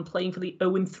 17-0 down playing for the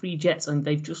 0-3 Jets, and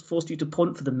they've just forced you to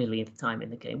punt for the millionth time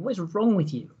in the game. What is wrong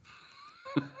with you?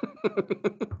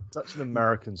 Such an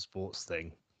American sports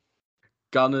thing.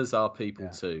 Gunners are people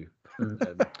too.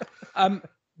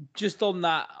 Just on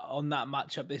that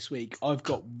matchup this week, I've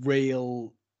got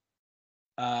real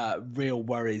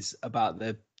worries about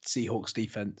the Seahawks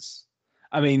defense.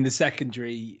 I mean, the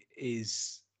secondary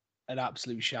is an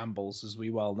absolute shambles, as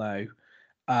we well know.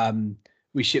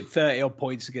 We shipped 30 odd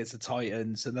points against the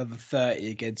Titans, another 30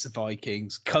 against the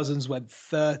Vikings. Cousins went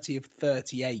 30 of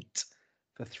 38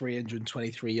 for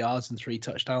 323 yards and 3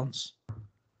 touchdowns.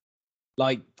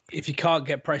 Like, if you can't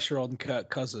get pressure on Kirk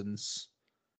Cousins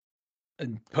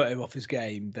and put him off his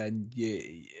game, then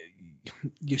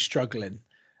you're struggling.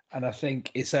 And I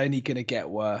think it's only going to get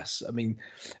worse. I mean,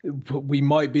 we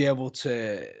might be able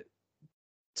to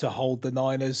hold the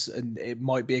Niners, and it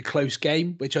might be a close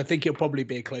game, which I think it'll probably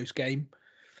be a close game.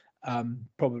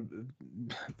 Probably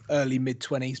early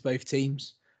mid-20s, both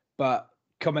teams. But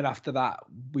coming after that,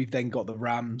 we've then got the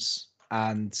Rams,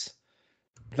 and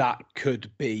that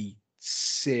could be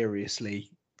seriously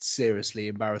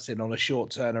embarrassing on a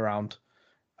short turnaround.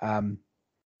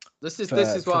 This is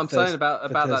what I'm saying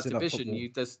about that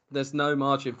division. There's no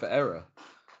margin for error.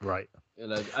 Right.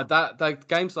 That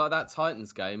games like that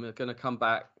Titans game are going to come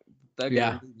back. They're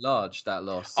going to be large, that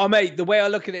loss. Oh, mate, the way I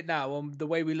look at it now, the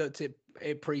way we looked at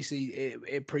it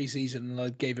pre-season, and I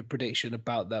gave a prediction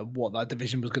about what that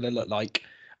division was going to look like.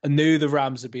 I knew the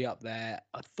Rams would be up there.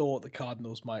 I thought the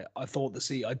Cardinals might. I thought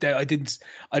I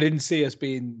didn't see us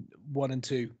being 1 and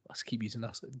 2. I keep using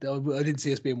us. I didn't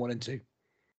see us being 1 and 2.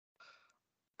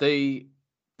 The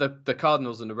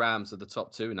Cardinals and the Rams are the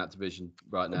top 2 in that division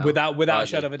right now, without a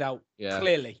shadow of a doubt. Yeah,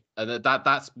 clearly, and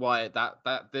that's why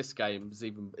that this game is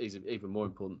even more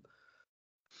important.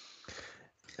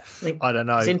 I don't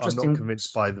know.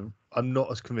 I'm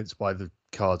not as convinced by the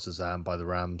Cards as I am by the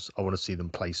Rams. I want to see them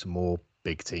play some more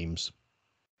big teams.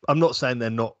 I'm not saying they're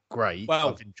not great. Well,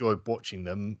 I've enjoyed watching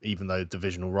them, even though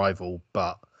divisional rival.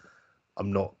 But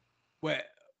I'm not.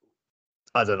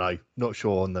 I don't know. Not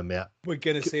sure on them yet. We're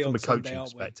going to see From on a Sunday, coaching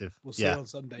aren't we? perspective. We'll see Yeah. on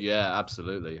Sunday. Yeah,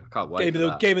 absolutely. I can't wait for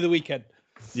that. Game of the weekend.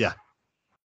 Yeah.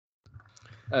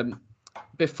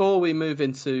 Before we move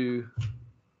into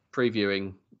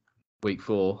previewing week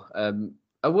 4,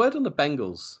 a word on the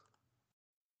Bengals.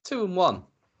 2-1.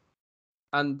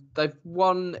 And they've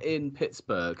won in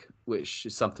Pittsburgh, which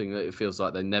is something that it feels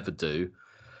like they never do.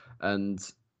 And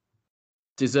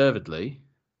deservedly,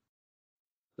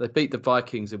 they beat the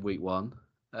Vikings in week 1.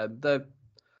 I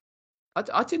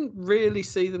didn't really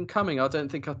see them coming. I don't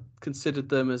think I considered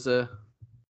them as a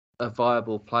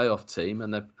viable playoff team,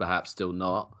 and they're perhaps still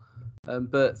not.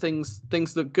 But things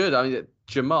look good. I mean,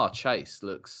 Jamar Chase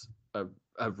looks a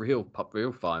real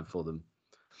find for them.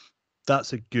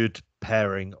 That's a good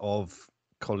pairing of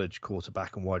college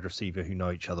quarterback and wide receiver who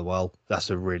know each other well. That's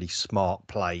a really smart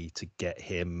play to get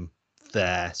him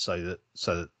there, so that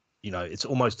it's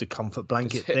almost a comfort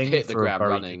blanket thing. Hit the for ground a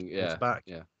very running. good Yeah, quarterback.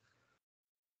 yeah.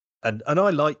 And I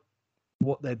like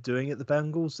what they're doing at the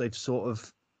Bengals.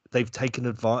 They've taken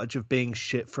advantage of being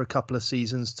shit for a couple of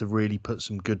seasons to really put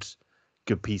some good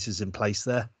pieces in place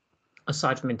there.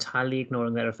 Aside from entirely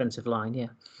ignoring their offensive line, yeah.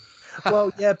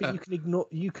 Well, yeah, but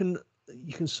you can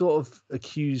sort of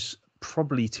accuse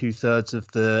probably 2/3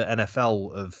 of the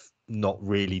NFL of not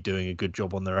really doing a good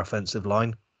job on their offensive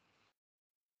line.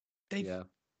 The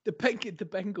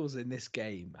Bengals in this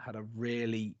game had a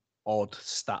really odd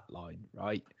stat line,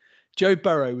 right? Joe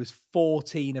Burrow was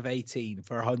 14 of 18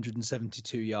 for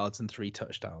 172 yards and 3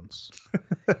 touchdowns.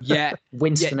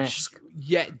 Winston-esque.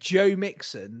 Yet Joe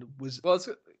Mixon was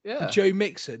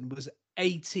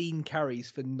 18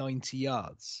 carries for 90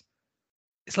 yards.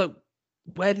 It's like,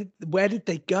 where did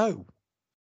they go?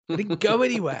 They didn't go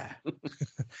anywhere.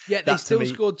 Yet they still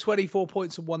scored 24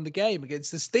 points and won the game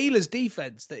against the Steelers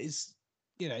defense that is,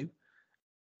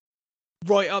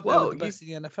 right up there with the best in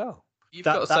the NFL. You've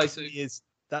got to say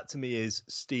that to me is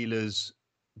Steelers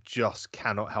just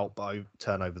cannot help but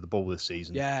turn over the ball this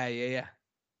season. Yeah.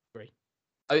 Agree.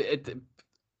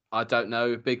 I don't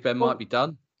know if Big Ben might be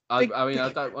done. I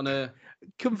don't want to.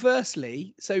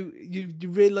 Conversely, so you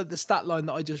really like the stat line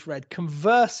that I just read.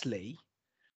 Conversely,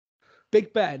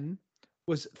 Big Ben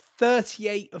was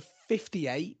 38 of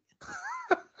 58,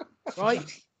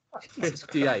 right?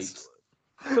 58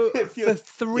 for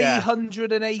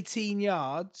 318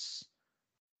 yards,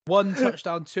 1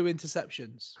 touchdown, 2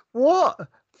 interceptions. What?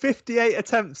 58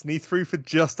 attempts and he threw for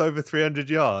just over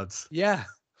 300 yards. Yeah.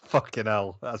 Fucking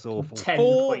hell, that's awful. 10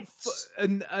 points.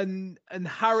 And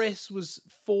Harris was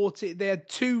 40. They had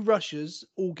 2 rushes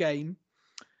all game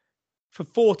for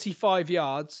 45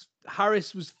 yards.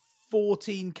 Harris was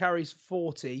 14 carries for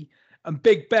 40, and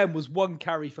Big Ben was 1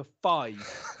 carry for 5.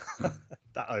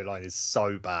 That O-line is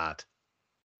so bad.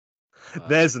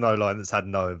 There's an O-line that's had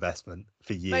no investment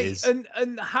for years. Mate,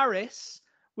 and Harris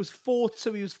was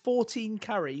 14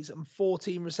 carries and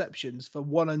 14 receptions for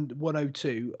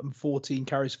 102 and 14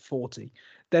 carries for 40.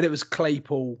 Then it was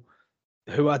Claypool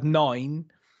who had 9,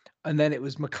 and then it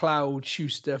was McLeod,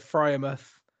 Schuster,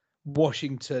 Frymouth,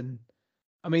 Washington.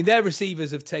 I mean, their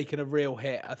receivers have taken a real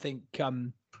hit. I think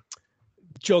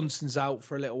Johnson's out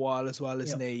for a little while as well,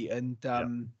 isn't he? And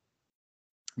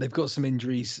they've got some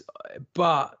injuries,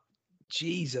 but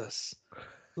Jesus,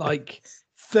 like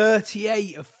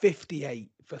 38 of 58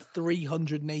 for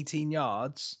 318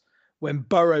 yards when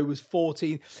Burrow was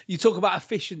 14. You talk about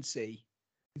efficiency.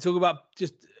 You talk about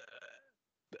just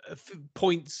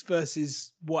points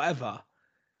versus whatever.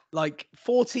 Like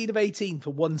 14 of 18 for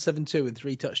 172 and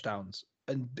 3 touchdowns.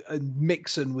 And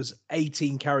Mixon was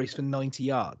 18 carries for 90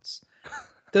 yards.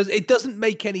 It doesn't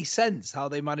make any sense how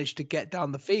they managed to get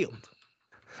down the field.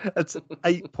 That's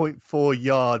 8.4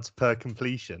 yards per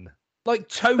completion. Like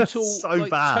total,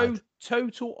 bad.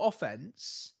 Total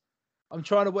offense. I'm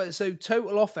trying to work. So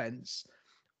total offense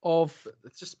of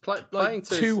just playing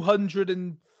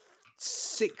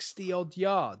 260 odd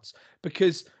yards,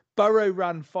 because Burrow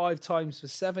ran 5 times for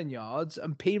 7 yards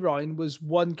and Pirine was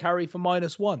 1 carry for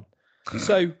 -1.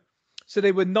 So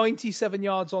they were 97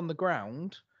 yards on the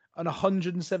ground and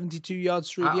 172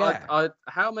 yards through the air.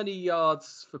 How many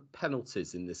yards for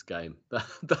penalties in this game?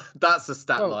 That's a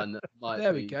stat line that might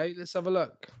There we go. Let's have a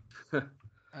look.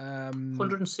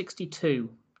 162,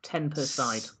 10 per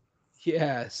side.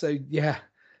 Yeah. So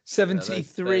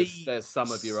 73. There's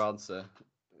some of your answer.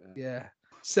 Yeah.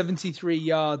 73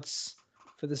 yards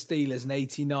for the Steelers and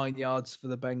 89 yards for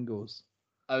the Bengals.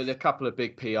 I mean, a couple of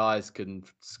big PIs can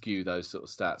skew those sort of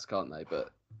stats, can't they?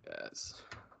 But yes.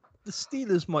 The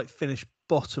Steelers might finish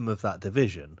bottom of that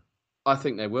division. I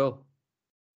think they will.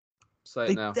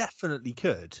 They definitely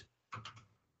could.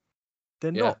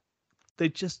 They're not. They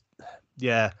just,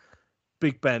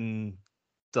 Big Ben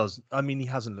does. I mean, he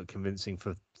hasn't looked convincing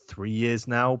for 3 years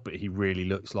now, but he really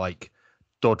looks like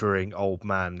doddering old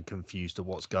man confused at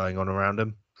what's going on around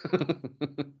him.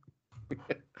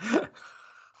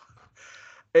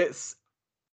 It's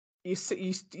you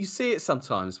see it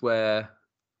sometimes where,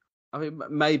 I mean,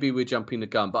 maybe we're jumping the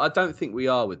gun, but I don't think we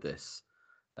are with this.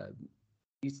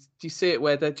 You see it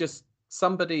where they're just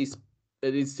somebody's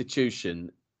an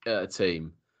institution at a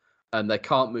team, and they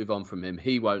can't move on from him.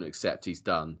 He won't accept he's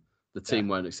done. The team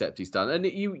won't accept he's done, and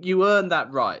you earn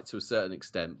that right to a certain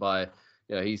extent by,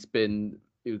 you know,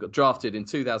 he got drafted in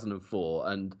 2004,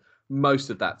 and most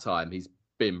of that time he's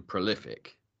been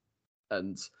prolific,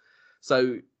 and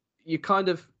so you kind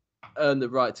of earn the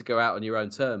right to go out on your own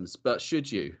terms. But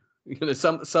should you? You know,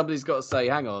 somebody's got to say,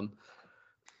 "Hang on,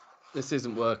 this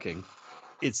isn't working."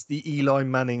 It's the Eli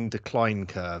Manning decline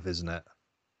curve, isn't it?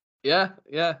 Yeah.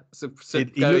 It's a He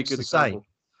very looks good the example. same.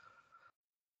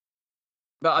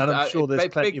 But And I'm sure there's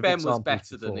plenty Big of Ben was examples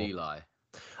better than before. Eli.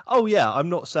 Oh yeah, I'm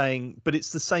not saying, but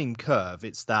it's the same curve.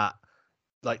 It's that,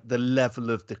 like, the level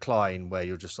of decline where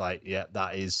you're just like, yeah,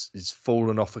 that is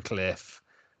fallen off a cliff,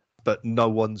 but no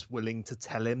one's willing to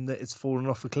tell him that it's fallen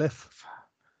off a cliff.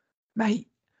 Mate,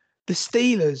 the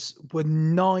Steelers were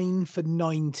 9 for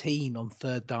 19 on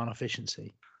third down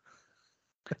efficiency.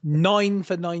 9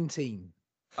 for 19.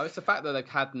 Oh, it's the fact that they've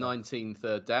had 19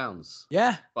 third downs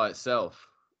Yeah. by itself.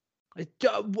 It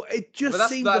But just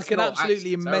seems like an not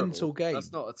absolutely actually mental terrible. game.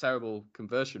 That's not a terrible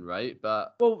conversion rate,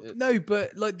 but Well, it's- no,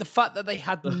 but like the fact that they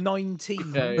had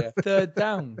 19 Yeah. third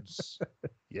downs.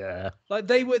 Yeah. Like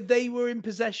they were in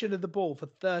possession of the ball for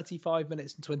 35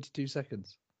 minutes and 22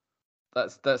 seconds.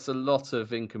 that's a lot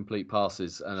of incomplete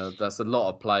passes, and that's a lot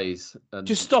of plays. And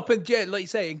Just stopping, yeah, like you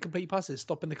say, incomplete passes,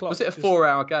 stopping the clock. was it a Just-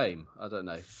 4-hour game? I don't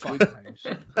know. Fuck knows.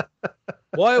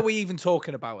 Why are we even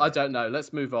talking about it? I don't know.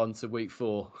 Let's move on to week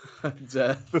 4.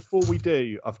 And, Before we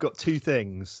do, I've got two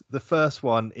things. The first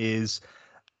one is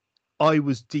I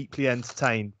was deeply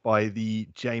entertained by the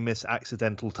Jameis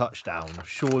accidental touchdown.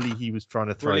 Surely he was trying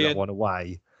to throw Brilliant. that one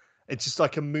away. It's just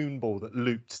like a moon ball that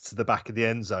looped to the back of the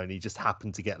end zone. He just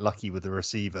happened to get lucky with the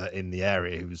receiver in the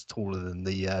area who was taller than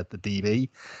the DB.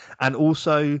 And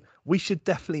also, we should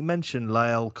definitely mention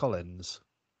Lael Collins.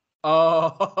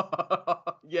 Oh,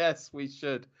 yes, we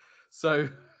should. So,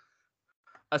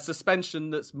 a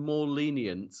suspension that's more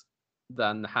lenient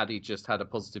than had he just had a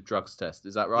positive drugs test.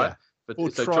 Is that right? Yeah. But Or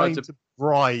so trying to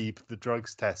bribe the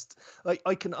drugs test. Like,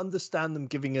 I can understand them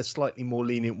giving a slightly more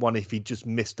lenient one if he just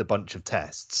missed a bunch of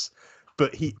tests,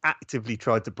 but he actively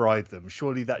tried to bribe them.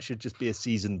 Surely that should just be a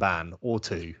season ban or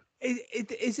 2.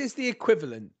 Is this the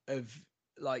equivalent of,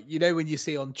 like, you know, when you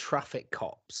see on traffic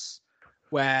cops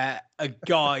where a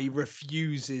guy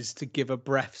refuses to give a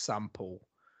breath sample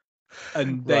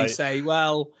and they Right. say,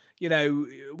 well, you know,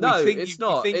 No, think it's you,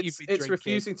 not. We think It's you've been drinking,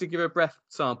 refusing to give a breath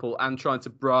sample and trying to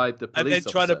bribe the and police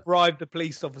then trying to officer. bribe the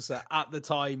police officer at the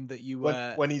time that you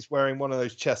were. When he's wearing one of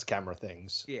those chest camera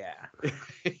things. Yeah.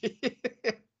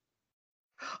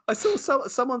 I saw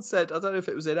someone said, I don't know if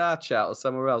it was in our chat or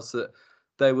somewhere else, that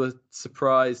they were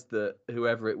surprised that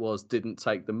whoever it was didn't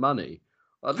take the money.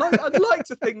 I'd like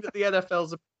to think that the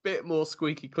NFL's a bit more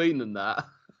squeaky clean than that.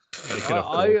 They can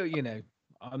I, afford. you know,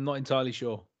 I'm not entirely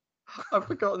sure. I've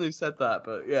forgotten who said that,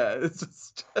 but yeah,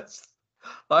 it's just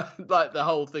like the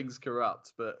whole thing's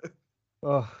corrupt. But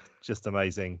Oh, just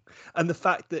amazing. And the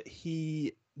fact that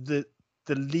the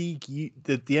league,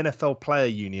 the NFL player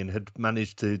union had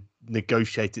managed to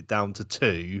negotiate it down to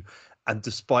 2. And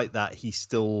despite that, he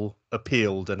still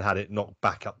appealed and had it knocked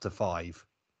back up to 5.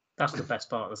 That's the best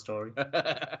part of the story.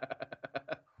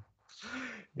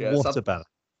 yeah, What a balance.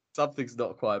 something's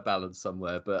not quite balanced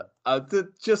somewhere. But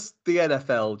just the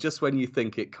NFL, just when you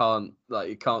think it can't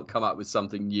come up with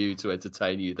something new to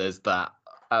entertain you, there's that.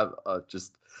 And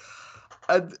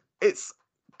it's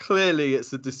clearly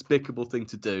it's a despicable thing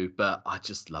to do, but I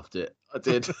just loved it. I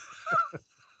did.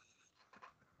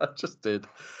 I just did.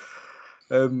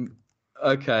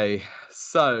 Okay,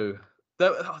 so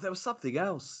there was something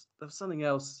else. There was something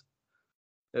else.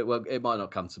 It might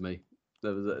not come to me.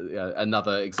 There was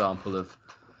another example of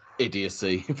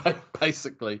idiocy,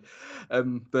 basically.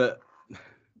 But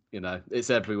you know, it's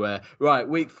everywhere. Right,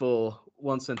 week 4,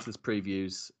 one sentence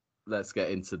previews. Let's get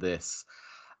into this.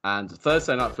 And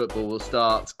Thursday night football will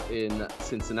start in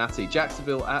Cincinnati.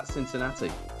 Jacksonville at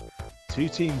Cincinnati. 2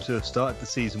 teams who have started the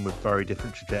season with very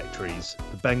different trajectories.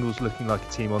 The Bengals looking like a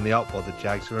team on the up while the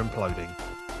Jags are imploding.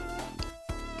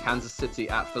 Kansas City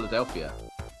at Philadelphia.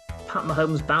 Pat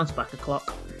Mahomes bounce back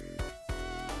o'clock.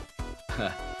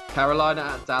 Carolina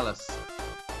at Dallas.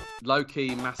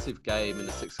 Low-key, massive game in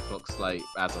the 6 o'clock slate,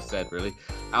 as I said, really.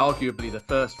 Arguably the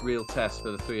first real test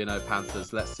for the 3-0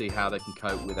 Panthers. Let's see how they can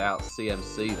cope without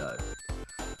CMC, though.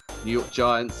 New York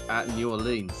Giants at New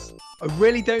Orleans. I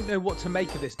really don't know what to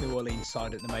make of this New Orleans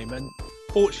side at the moment.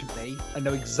 Fortunately, I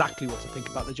know exactly what to think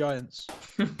about the Giants.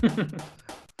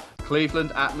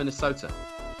 Cleveland at Minnesota.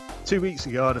 2 weeks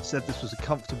ago, I'd have said this was a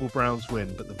comfortable Browns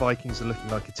win, but the Vikings are looking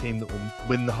like a team that will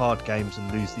win the hard games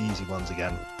and lose the easy ones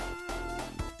again.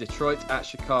 Detroit at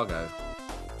Chicago.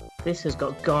 This has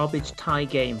got garbage tie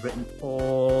game written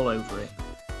all over it.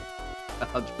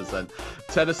 100%.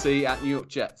 Tennessee at New York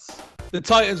Jets. The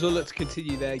Titans will look to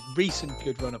continue their recent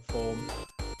good run of form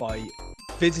by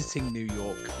visiting New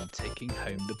York and taking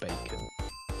home the bacon.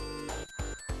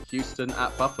 Houston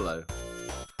at Buffalo.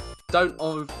 Don't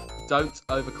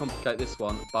overcomplicate this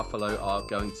one. Buffalo are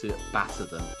going to batter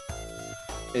them.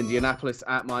 Indianapolis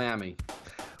at Miami.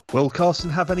 Will Carson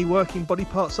have any working body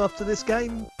parts after this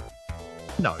game?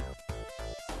 No.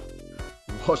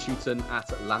 Washington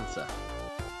at Atlanta.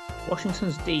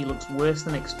 Washington's D looks worse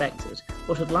than expected,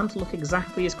 but Atlanta look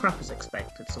exactly as crap as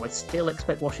expected, so I still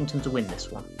expect Washington to win this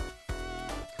one.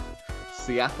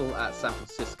 Seattle at San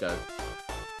Francisco.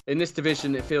 In this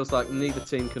division, it feels like neither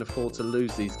team can afford to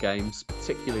lose these games,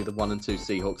 particularly the 1 and 2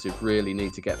 Seahawks, who really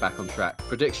need to get back on track.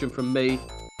 Prediction from me,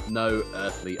 no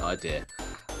earthly idea.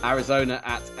 Arizona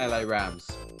at LA Rams.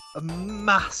 A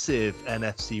massive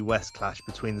NFC West clash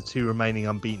between the two remaining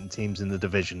unbeaten teams in the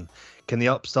division. Can the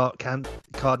upstart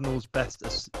Cardinals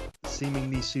best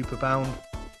seemingly Super Bowl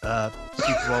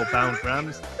bound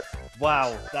Rams?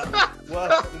 Wow, that was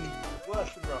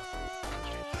worse than Russell's.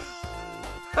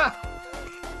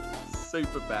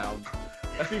 Super bound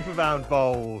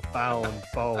bowl.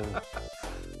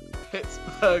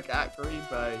 Pittsburgh at Green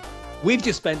Bay. We've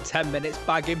just spent 10 minutes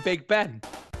bagging Big Ben.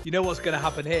 You know what's going to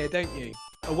happen here, don't you?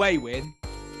 Away win.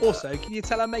 Also, can you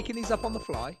tell I'm making these up on the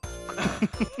fly?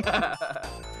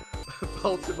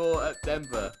 Baltimore at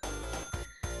Denver.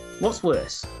 What's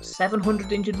worse,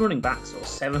 700 injured running backs or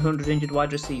 700 injured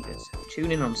wide receivers?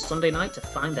 Tune in on Sunday night to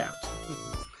find out.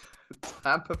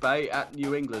 Tampa Bay at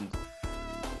New England.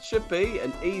 Should be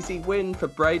an easy win for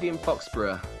Brady and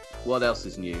Foxborough. What else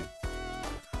is new?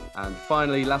 And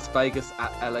finally, Las Vegas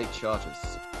at LA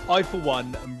Chargers. I, for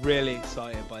one, am really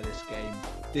excited by this game.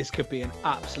 This could be an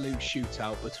absolute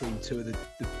shootout between two of the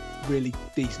really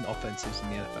decent offenses in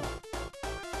the NFL.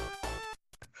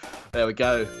 There we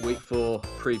go. Week 4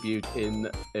 previewed in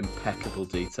impeccable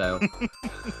detail.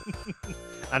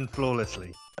 And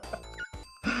flawlessly.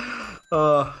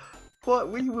 What? You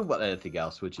wouldn't want anything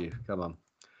else, would you? Come on.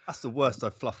 That's the worst.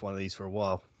 I've fluffed one of these for a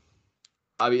while.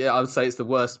 I mean, I would say it's the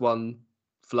worst one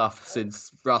fluff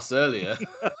since Russ earlier.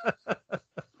 It's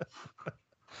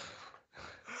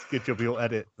a good job you'll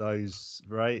edit those,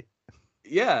 right?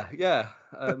 Yeah.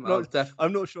 I'm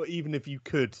not sure even if you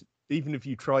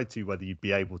tried to, whether you'd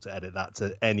be able to edit that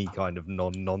to any kind of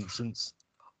non-nonsense.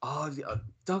 Oh,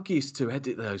 Doug used to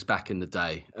edit those back in the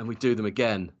day, and we do them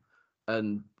again.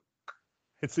 And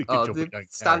it's a good job we the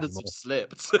don't standards have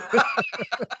slipped.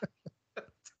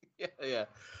 Yeah.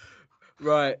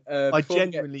 Right. I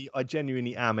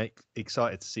genuinely am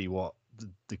excited to see what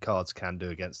the Cards can do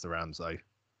against the Rams, though,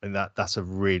 and that's a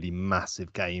really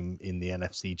massive game in the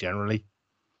NFC generally.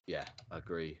 Yeah, I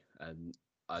agree, and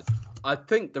I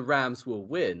think the Rams will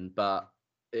win, but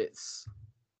it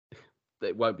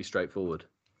won't be straightforward.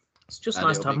 It's just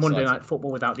nice to have Monday Night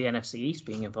Football without the NFC East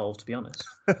being involved, to be honest.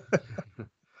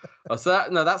 Oh, so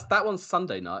that one's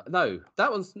Sunday night. No,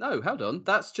 hold on.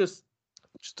 That's just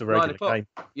a regular game.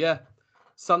 Yeah.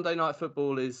 Sunday Night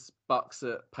Football is Bucks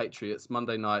at Patriots.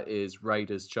 Monday night is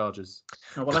Raiders Chargers.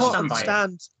 Oh, well, I can't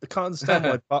understand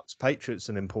why Bucks Patriots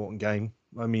an important game.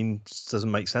 I mean, it just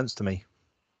doesn't make sense to me.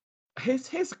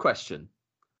 Here's a question,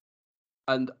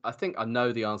 and I think I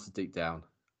know the answer deep down.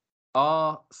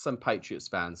 Are some Patriots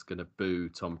fans going to boo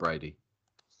Tom Brady?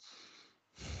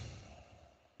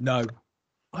 No.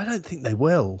 I don't think they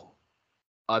will.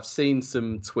 I've seen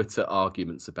some Twitter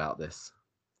arguments about this.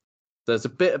 There's a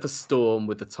bit of a storm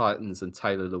with the Titans and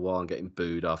Taylor Lewan getting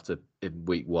booed in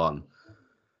week 1,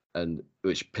 and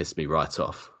which pissed me right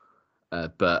off.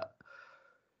 But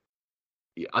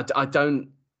I don't.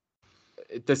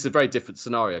 This is a very different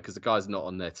scenario because the guy's not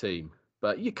on their team.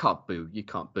 But you can't boo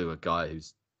a guy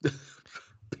who's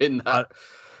been that.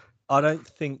 I don't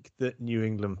think that New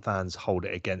England fans hold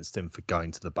it against him for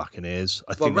going to the Buccaneers.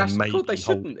 I think they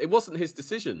shouldn't. It wasn't his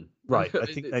decision. Right. I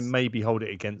think they maybe hold it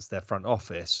against their front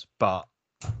office, but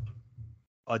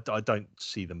I don't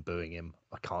see them booing him.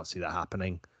 I can't see that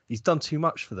happening. He's done too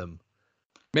much for them.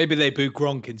 Maybe they boo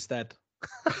Gronk instead.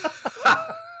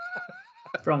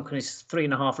 Seth Bronk and his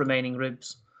 3.5 remaining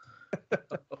ribs.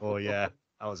 Oh yeah,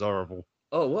 that was horrible.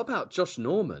 Oh, what about Josh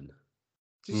Norman?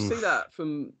 Did you see that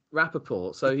from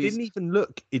Rappaport? So It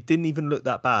didn't even look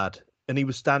that bad, and he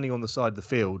was standing on the side of the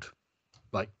field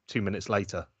like 2 minutes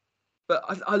later. But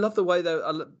I love the way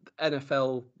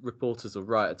NFL reporters will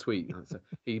write a tweet.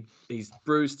 He's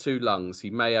bruised 2 lungs. He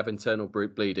may have internal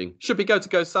bleeding. Should be good to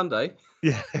go Sunday.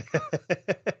 Yeah,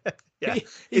 yeah.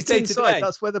 He's It's inside. day-to-day.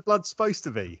 That's where the blood's supposed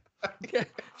to be. Yeah.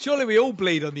 Surely we all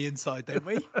bleed on the inside, don't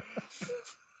we?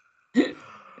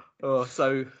 Oh,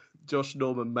 so Josh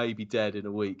Norman may be dead in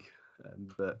a week.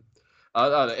 But I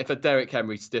don't know, if a Derrick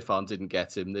Henry stiff arm didn't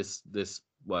get him, this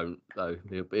won't. Though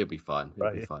he'll be fine.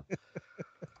 He'll be fine.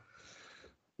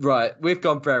 Right, we've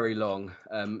gone very long.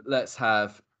 Let's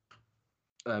have,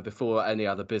 before any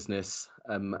other business,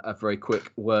 a very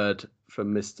quick word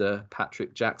from Mr.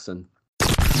 Patrick Jackson.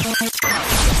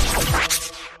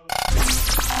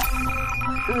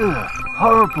 Ugh,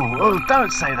 horrible. Oh,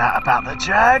 don't say that about the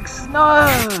Jags. No.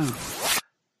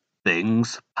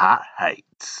 Things Pat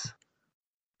hates.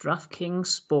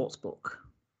 DraftKings Sportsbook.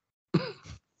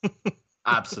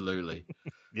 Absolutely.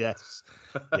 Yes,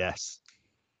 yes.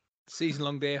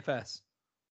 Season-long DFS.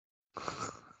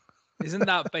 Isn't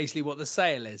that basically what the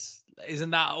sale is?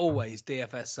 Isn't that always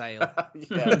DFS sale?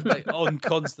 Yeah. Like, on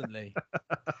constantly.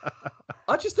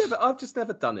 I've just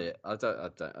never done it. I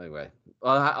don't. Anyway,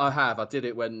 I have. I did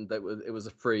it when it was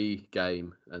a free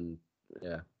game, and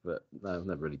yeah, but no, I've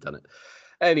never really done it.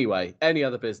 Anyway, any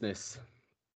other business?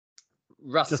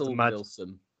 Russell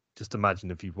Wilson. Just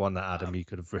imagine if you'd won that, Adam. You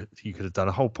could have done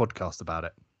a whole podcast about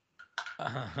it.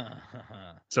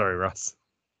 Sorry, Russ.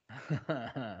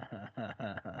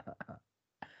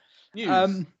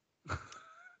 News.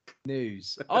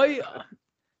 News.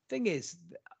 Thing is,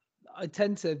 I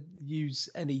tend to use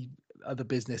any other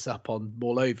business up on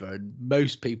All Over, and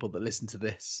most people that listen to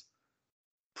this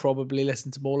probably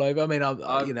listen to All Over. I mean,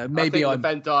 maybe the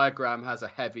Venn diagram has a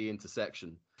heavy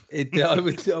intersection. I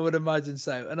would imagine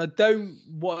so. And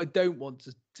what I don't want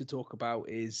to talk about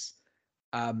is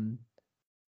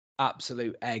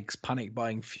absolute eggs panic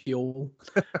buying fuel.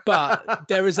 But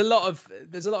there's a lot of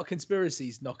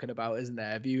conspiracies knocking about, isn't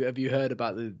there? Have you heard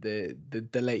about the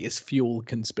latest fuel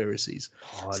conspiracies?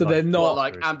 So they're not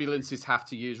like ambulances have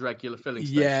to use regular filling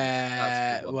stations.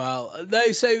 Yeah, well,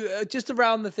 no. So just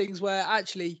around the things where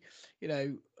actually,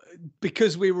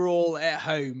 because we were all at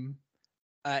home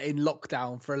in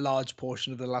lockdown for a large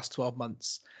portion of the last 12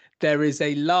 months, there is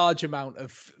a large amount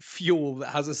of fuel that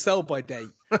has a sell-by date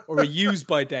or a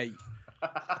use-by date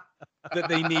that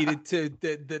they needed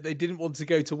that they didn't want to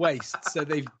go to waste. So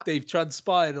they've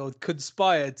transpired or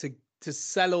conspired to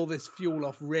sell all this fuel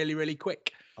off really, really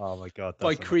quick. Oh my God!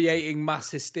 By creating mass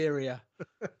hysteria.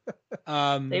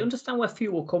 They understand where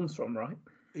fuel comes from, right?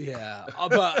 Yeah,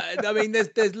 but I mean,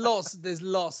 there's lots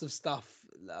of stuff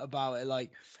about it,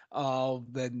 like,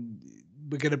 then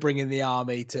we're going to bring in the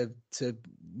army to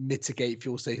mitigate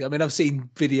fuel stations. I mean, I've seen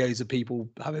videos of people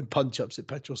having punch-ups at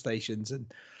petrol stations, and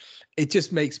it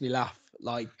just makes me laugh.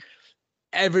 Like,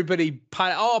 everybody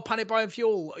panic buying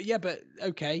fuel. Yeah, but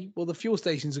okay, well, the fuel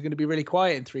stations are going to be really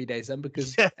quiet in 3 days then,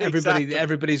 because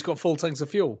everybody's got full tanks of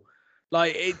fuel.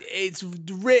 Like, it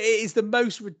is the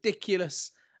most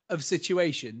ridiculous of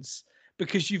situations,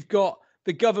 because you've got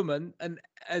the government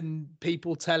and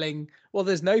people telling, well,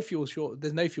 there's no fuel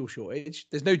shortage,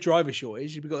 there's no driver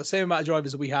shortage. We've got the same amount of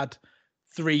drivers that we had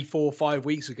 3, 4, 5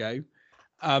 weeks ago,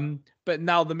 but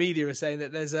now the media are saying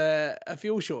that there's a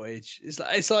fuel shortage.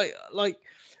 It's like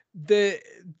the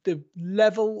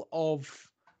level of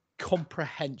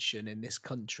comprehension in this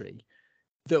country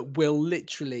that will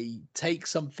literally take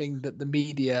something that the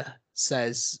media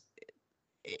says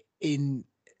in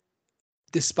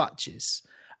dispatches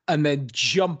and then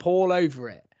jump all over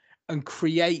it and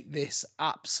create this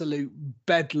absolute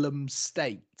bedlam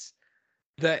state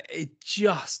that it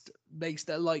just makes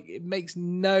it makes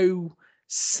no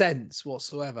sense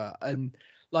whatsoever. And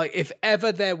like, if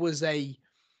ever there was an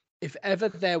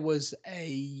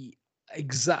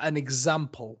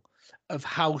example of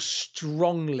how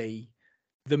strongly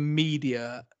the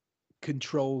media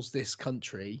controls this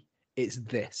country, it's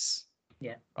this.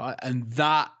 Yeah. Right. And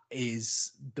that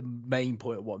is the main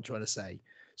point of what I'm trying to say.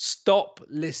 Stop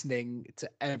listening to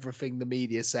everything the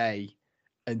media say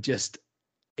and just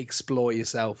explore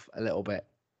yourself a little bit,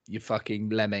 you fucking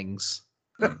lemmings.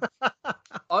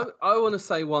 I want to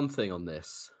say one thing on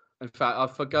this. In fact, I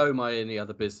forgo my any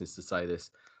other business to say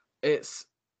this. It's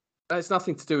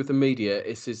nothing to do with the media.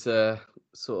 It's sort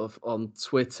of on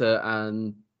Twitter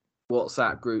and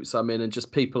WhatsApp groups I'm in, and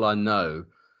just people I know.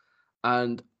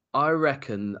 And I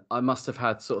reckon I must have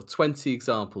had sort of 20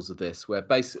 examples of this where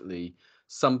basically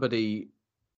somebody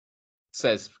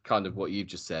says kind of what you've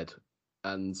just said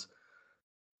and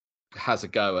has a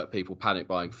go at people panic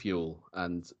buying fuel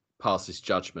and passes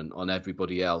judgment on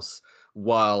everybody else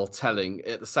while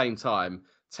at the same time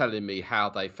telling me how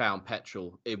they found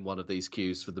petrol in one of these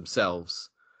queues for themselves,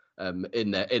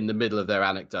 in the middle of their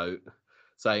anecdote,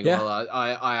 saying, Yeah. well,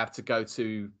 I have to go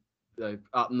to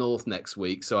up north next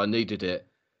week, so I needed it.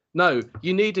 No,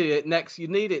 you need it next week.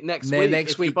 Next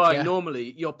If you're week, buying yeah.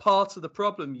 normally, you're part of the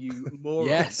problem, you moron.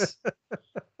 Yes.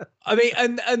 I mean,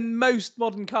 and most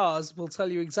modern cars will tell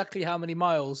you exactly how many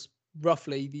miles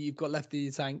roughly that you've got left in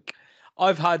your tank.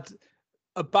 I've had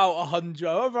about 100.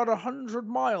 I've had 100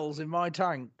 miles in my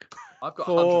tank. I've got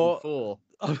For- 104.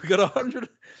 I've got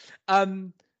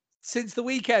 100 since the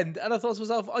weekend, and I thought to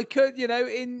myself, I could,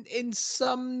 in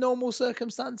some normal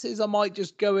circumstances, I might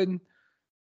just go and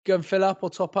fill up or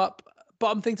top up. But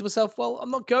I'm thinking to myself, well,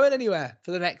 I'm not going anywhere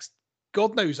for the next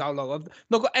God knows how long. I've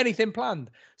not got anything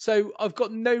planned, so I've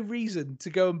got no reason to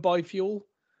go and buy fuel.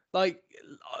 But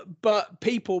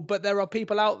there are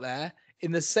people out there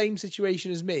in the same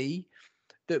situation as me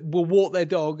that will walk their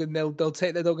dog and they'll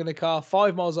take their dog in a car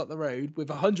 5 miles up the road with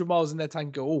 100 miles in their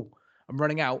tank. Go, oh, I'm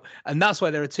running out. And that's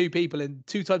why there are two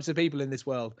types of people in this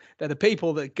world. They're the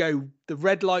people that go, the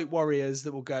red light warriors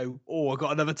that will go, oh, I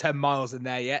got another 10 miles in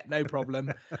there yet, no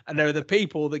problem. And there are the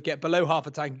people that get below half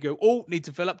a tank and go, oh, need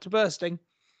to fill up to bursting.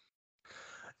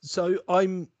 So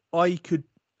I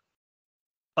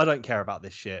don't care about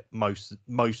this shit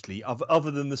mostly,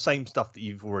 other than the same stuff that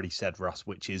you've already said, Russ,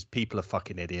 which is people are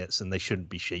fucking idiots and they shouldn't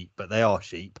be sheep, but they are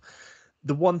sheep.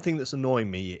 The one thing that's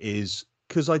annoying me is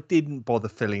because I didn't bother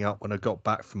filling up when I got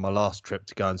back from my last trip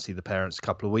to go and see the parents a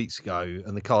couple of weeks ago,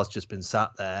 and the car's just been sat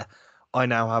there. I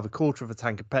now have a quarter of a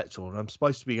tank of petrol, and I'm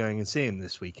supposed to be going and seeing him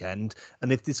this weekend.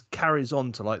 And if this carries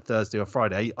on to like Thursday or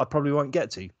Friday, I probably won't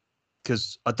get to,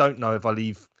 because I don't know if I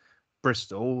leave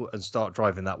Bristol and start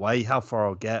driving that way, how far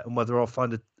I'll get, and whether I'll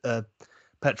find a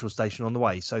petrol station on the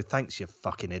way. So thanks, you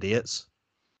fucking idiots.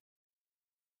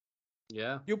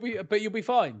 Yeah, You'll be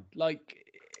fine.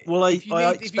 Well, if you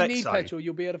need expect so. petrol,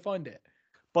 you'll be able to find it.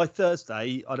 By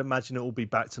Thursday, I'd imagine it will be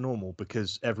back to normal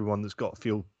because everyone that's got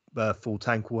full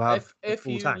tank will have. If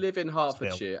you live in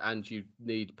Hertfordshire and you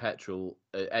need petrol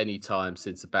at any time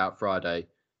since about Friday,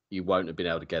 you won't have been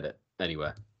able to get it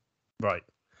anywhere. Right,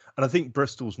 and I think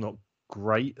Bristol's not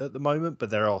great at the moment, but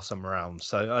there are some around.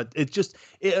 So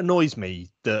it annoys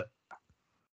me that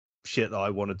shit that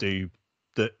I want to do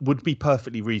that would be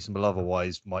perfectly reasonable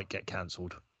otherwise might get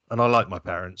cancelled. And I like my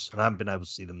parents, and I haven't been able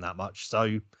to see them that much.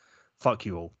 So fuck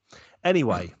you all.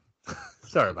 Anyway,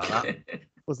 sorry about that.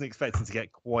 Wasn't expecting to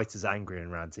get quite as angry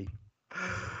and ranty.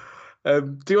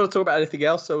 Do you want to talk about anything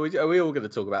else? Or are we all going to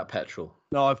talk about petrol?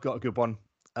 No, I've got a good one,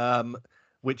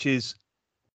 which is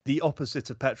the opposite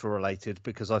of petrol related,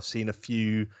 because I've seen a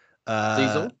few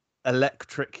diesel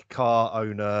electric car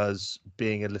owners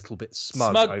being a little bit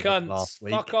smug cunts. Last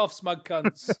week. Fuck off, smug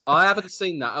cunts. I haven't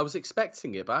seen that. I was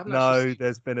expecting it, but I haven't. No,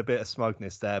 there's been a bit of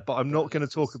smugness there. But I'm not going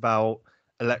to talk about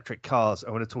electric cars. I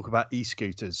want to talk about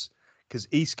e-scooters, because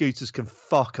e-scooters can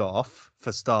fuck off,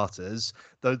 for starters.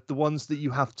 The ones that you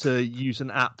have to use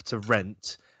an app to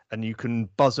rent, and you can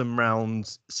buzz them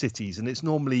around cities, and it's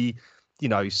normally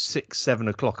 6-7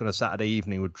 o'clock on a Saturday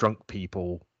evening with drunk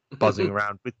people buzzing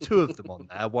around with two of them on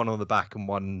there, one on the back and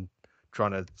one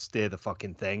trying to steer the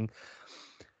fucking thing.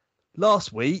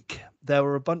 Last week, there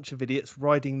were a bunch of idiots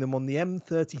riding them on the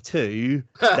M32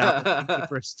 down to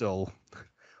Bristol.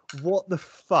 What the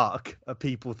fuck are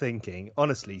people thinking?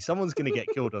 Honestly, someone's going to get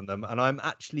killed on them, and I'm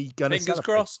actually going to Fingers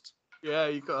crossed. Yeah,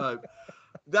 you got hope.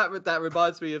 That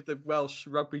reminds me of the Welsh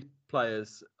rugby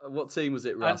players. What team was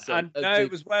it, Russ? No,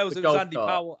 it was Wales. It was Andy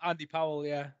Powell. Andy Powell,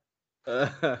 yeah.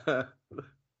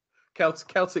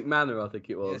 Celtic Manor, I think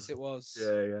it was. Yes, it was.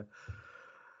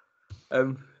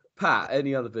 Yeah. Pat,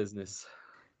 any other business?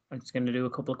 I'm just going to do a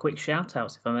couple of quick shout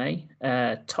outs, if I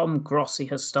may. Tom Grossi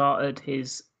has started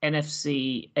his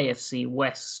NFC AFC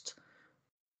West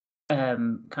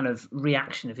kind of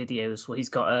reaction videos where he's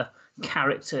got a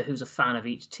character who's a fan of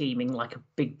each team in like a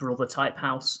Big Brother type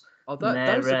house. Oh,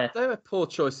 they're poor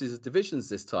choices of divisions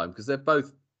this time, because they're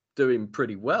both doing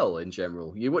pretty well in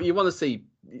general. You want to see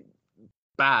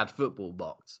bad football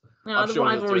box. No, the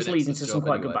rivalries leads into some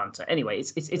quite good banter. Anyway,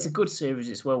 it's a good series.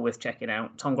 It's well worth checking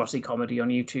out. Tom Grossi comedy on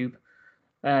YouTube.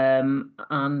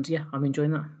 And yeah, I'm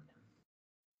enjoying that.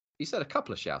 You said a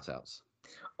couple of shout outs.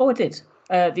 Oh, I did.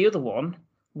 The other one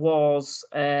was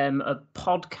a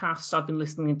podcast I've been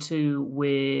listening to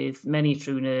with Many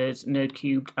True Nerds,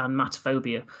 Nerdcubed, and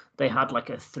Mataphobia. They had like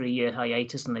a 3-year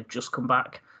hiatus and they've just come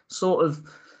back. sort of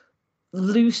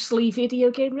loosely video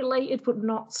game related, but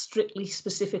not strictly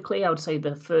specifically. I would say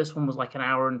the first one was like an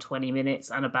hour and 20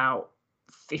 minutes, and about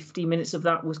 50 minutes of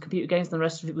that was computer games, and the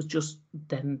rest of it was just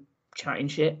them chatting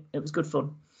shit. It was good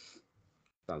fun.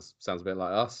 Sounds a bit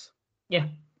like us. Yeah.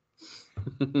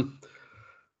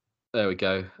 There we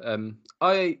go.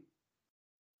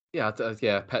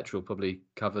 Petrol probably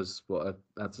covers what I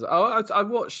had to say. I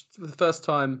watched for the first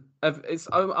time.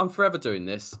 I'm forever doing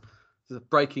this.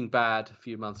 Breaking Bad a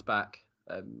few months back.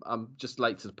 I'm just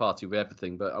late to the party with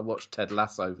everything, but I watched Ted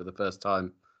Lasso for the first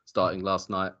time starting last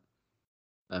night.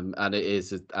 And it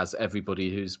is, as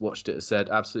everybody who's watched it has said,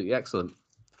 absolutely excellent.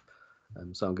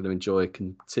 So I'm going to enjoy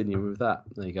continuing with that.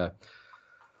 There you go.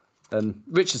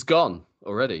 Rich is gone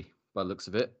already, by the looks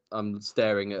of it. I'm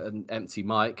staring at an empty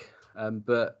mic.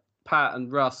 But Pat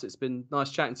and Russ, it's been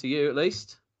nice chatting to you at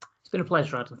least. It's been a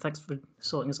pleasure, Adam. Thanks for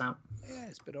sorting us out. Yeah,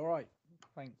 it's been all right.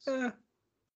 Thanks. Yeah.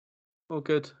 All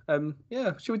good.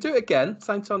 Should we do it again?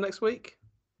 Same time next week?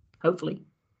 Hopefully.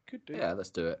 Could do. Yeah, let's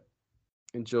do it.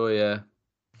 Enjoy.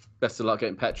 Best of luck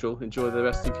getting petrol. Enjoy the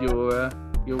rest of your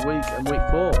week and week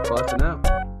 4. Bye for now.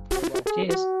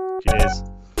 Cheers. Cheers.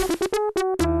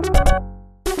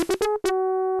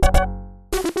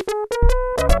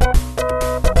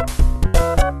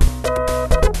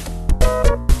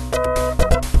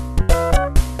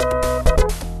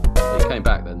 You came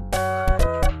back then.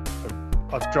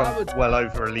 I've drunk well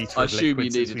over a litre I of assume liquid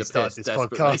you since needed we a started piss this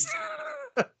desperately. podcast.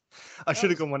 I should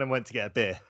have gone when I went to get a beer.